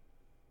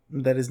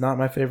is not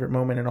my favorite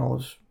moment in all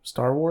of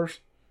Star Wars,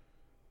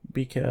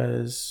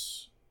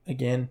 because,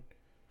 again,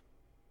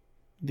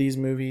 these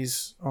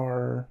movies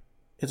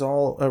it's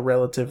all a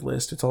relative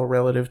list. It's all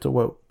relative to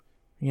what,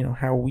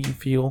 how we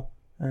feel,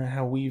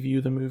 how we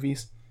view the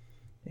movies,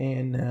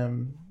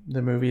 and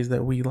the movies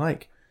that we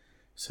like.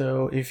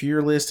 So if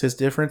your list is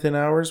different than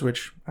ours,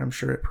 which I'm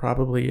sure it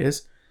probably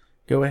is,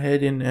 go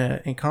ahead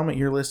and comment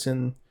your list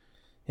in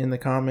in the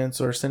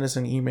comments or send us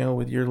an email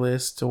with your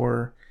list,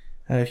 or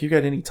if you've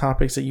got any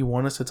topics that you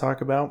want us to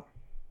talk about,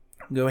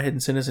 go ahead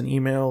and send us an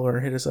email or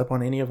hit us up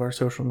on any of our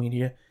social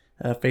media,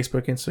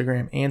 Facebook,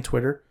 Instagram, and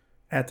Twitter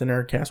at the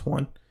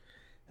Nerdcast1.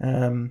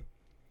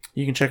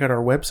 You can check out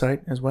our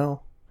website as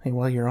well. Hey,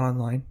 while you're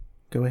online,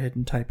 go ahead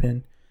and type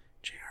in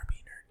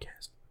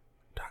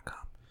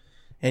jrbnerdcast.com.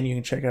 And you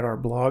can check out our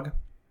blog.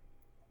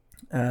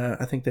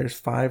 I think there's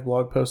 5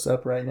 blog posts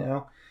up right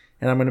now.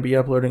 And I'm going to be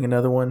uploading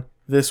another one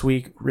this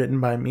week written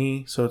by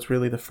me. So it's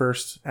really the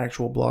first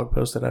actual blog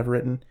post that I've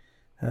written.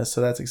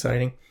 So that's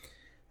exciting.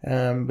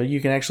 But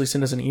you can actually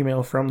send us an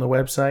email from the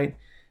website.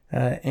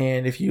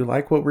 And if you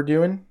like what we're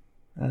doing,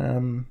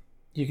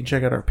 you can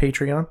check out our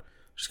Patreon.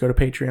 Just go to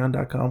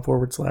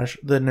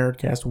patreon.com/the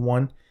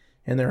Nerdcast1.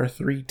 And there are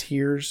 3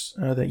 tiers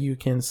that you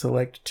can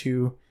select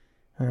to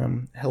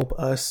help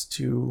us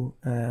to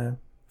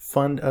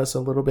fund us a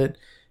little bit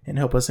and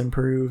help us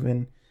improve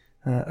and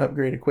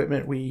upgrade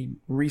equipment. We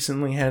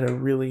recently had a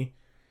really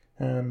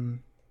a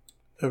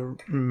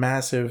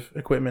massive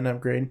equipment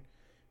upgrade.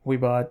 We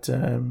bought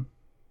 2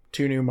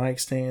 new mic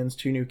stands,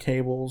 2 new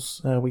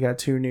cables. We got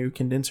 2 new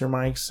condenser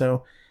mics.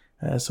 So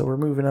we're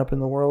moving up in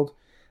the world.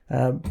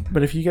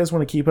 But if you guys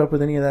want to keep up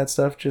with any of that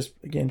stuff, just,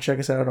 again, check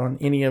us out on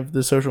any of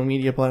the social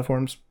media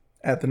platforms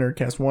at the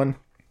Nerdcast1.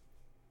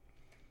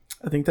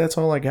 I think that's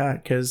all I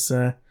got, because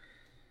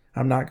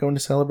I'm not going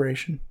to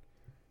Celebration.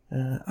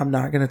 I'm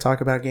not going to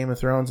talk about Game of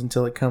Thrones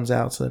until it comes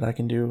out so that I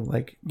can do,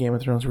 like, Game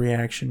of Thrones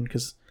reaction,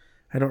 because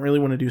I don't really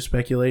want to do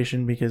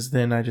speculation, because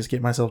then I just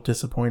get myself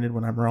disappointed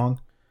when I'm wrong.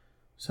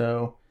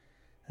 So,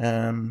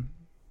 that's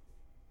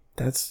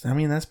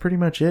pretty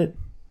much it.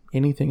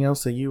 Anything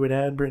else that you would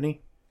add,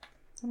 Brittany?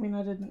 I mean,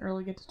 I didn't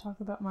really get to talk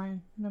about my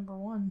number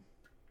 1.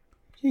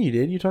 Yeah, you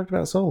did. You talked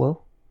about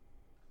Solo.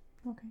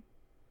 Okay.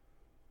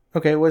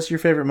 Okay, what's your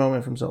favorite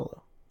moment from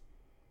Solo?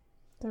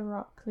 The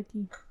rock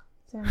clicky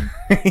sound.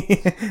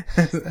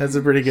 That's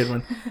a pretty good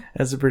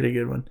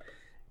one.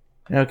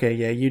 Okay,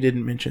 yeah, you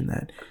didn't mention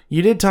that.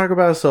 You did talk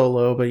about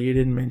Solo, but you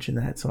didn't mention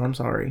that, so I'm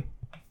sorry.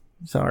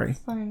 Sorry. It's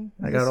fine.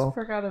 I just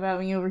forgot about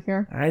me over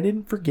here. I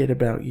didn't forget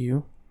about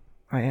you.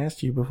 I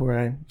asked you before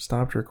I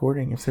stopped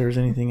recording if there was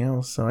anything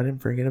else, so I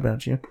didn't forget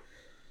about you.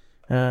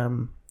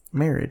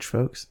 Marriage,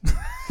 folks.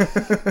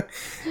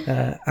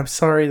 I'm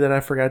sorry that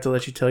I forgot to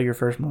let you tell your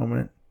first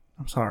moment.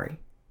 I'm sorry.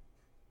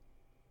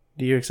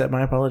 Do you accept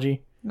my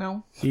apology?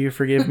 No. Do you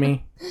forgive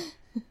me?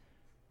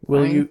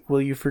 Will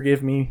you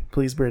forgive me,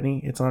 please,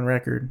 Brittany? It's on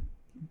record.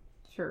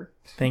 Sure.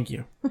 Thank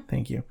you.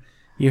 Thank you.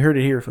 You heard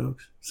it here,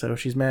 folks. So if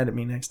she's mad at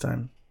me next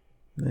time,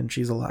 then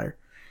she's a liar.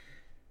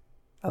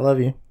 I love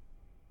you.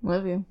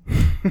 Love you.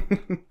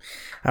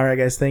 All right,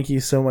 guys. Thank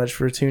you so much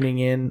for tuning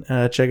in.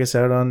 Check us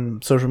out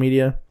on social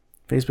media,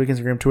 Facebook,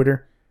 Instagram,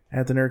 Twitter,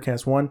 at the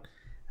Nerdcast1.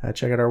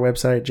 Check out our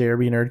website,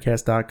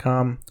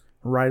 jrbnerdcast.com.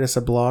 Write us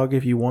a blog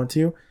if you want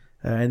to,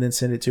 and then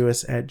send it to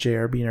us at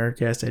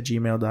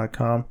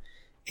jrbnerdcast@gmail.com.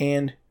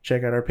 And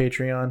check out our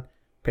Patreon,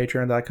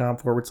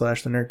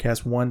 patreon.com/the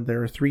Nerdcast1.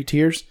 There are 3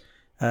 tiers,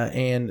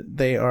 and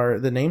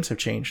the names have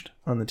changed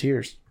on the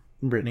tiers,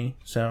 Brittany.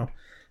 So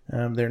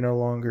they're no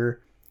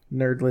longer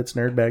Nerdlets,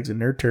 Nerdbags,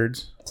 and Nerd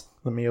Turds.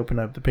 Let me open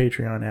up the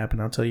Patreon app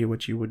and I'll tell you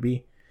what you would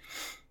be.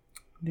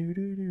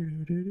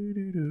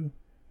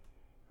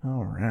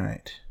 All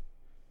right.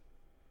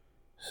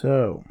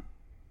 So,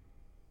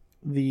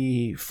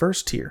 the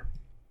first tier,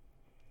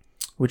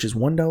 which is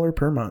 $1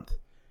 per month,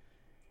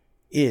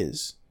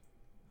 is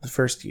the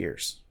first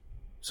years.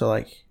 So,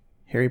 like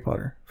Harry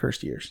Potter,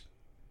 first years.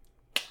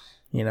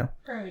 You know?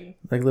 Right.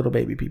 Like little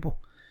baby people.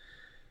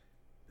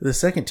 The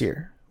second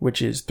tier,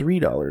 which is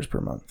 $3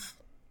 per month,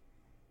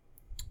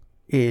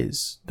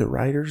 is the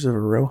Riders of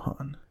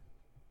Rohan.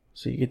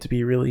 So you get to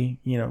be really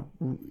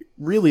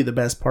the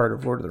best part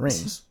of Lord of the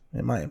Rings,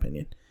 in my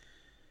opinion.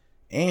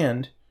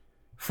 And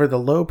for the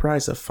low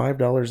price of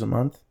 $5 a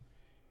month,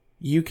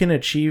 you can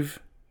achieve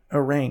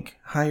a rank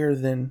higher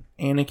than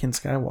Anakin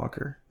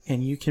Skywalker,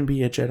 and you can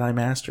be a Jedi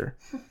Master.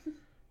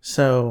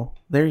 So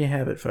there you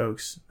have it,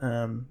 folks.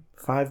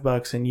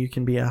 $5 and you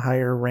can be a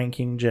higher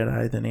ranking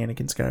Jedi than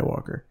Anakin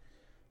Skywalker,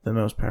 the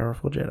most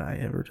powerful Jedi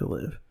ever to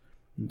live.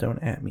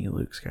 Don't at me,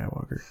 Luke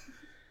Skywalker.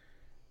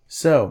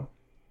 So,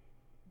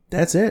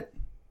 that's it.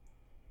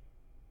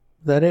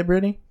 Is that it,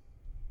 Brittany?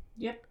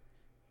 Yep.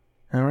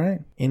 All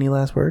right. Any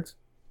last words?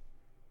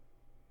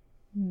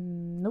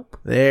 Nope.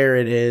 There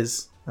it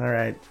is. All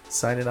right.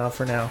 Signing off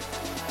for now.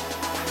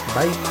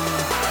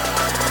 Bye.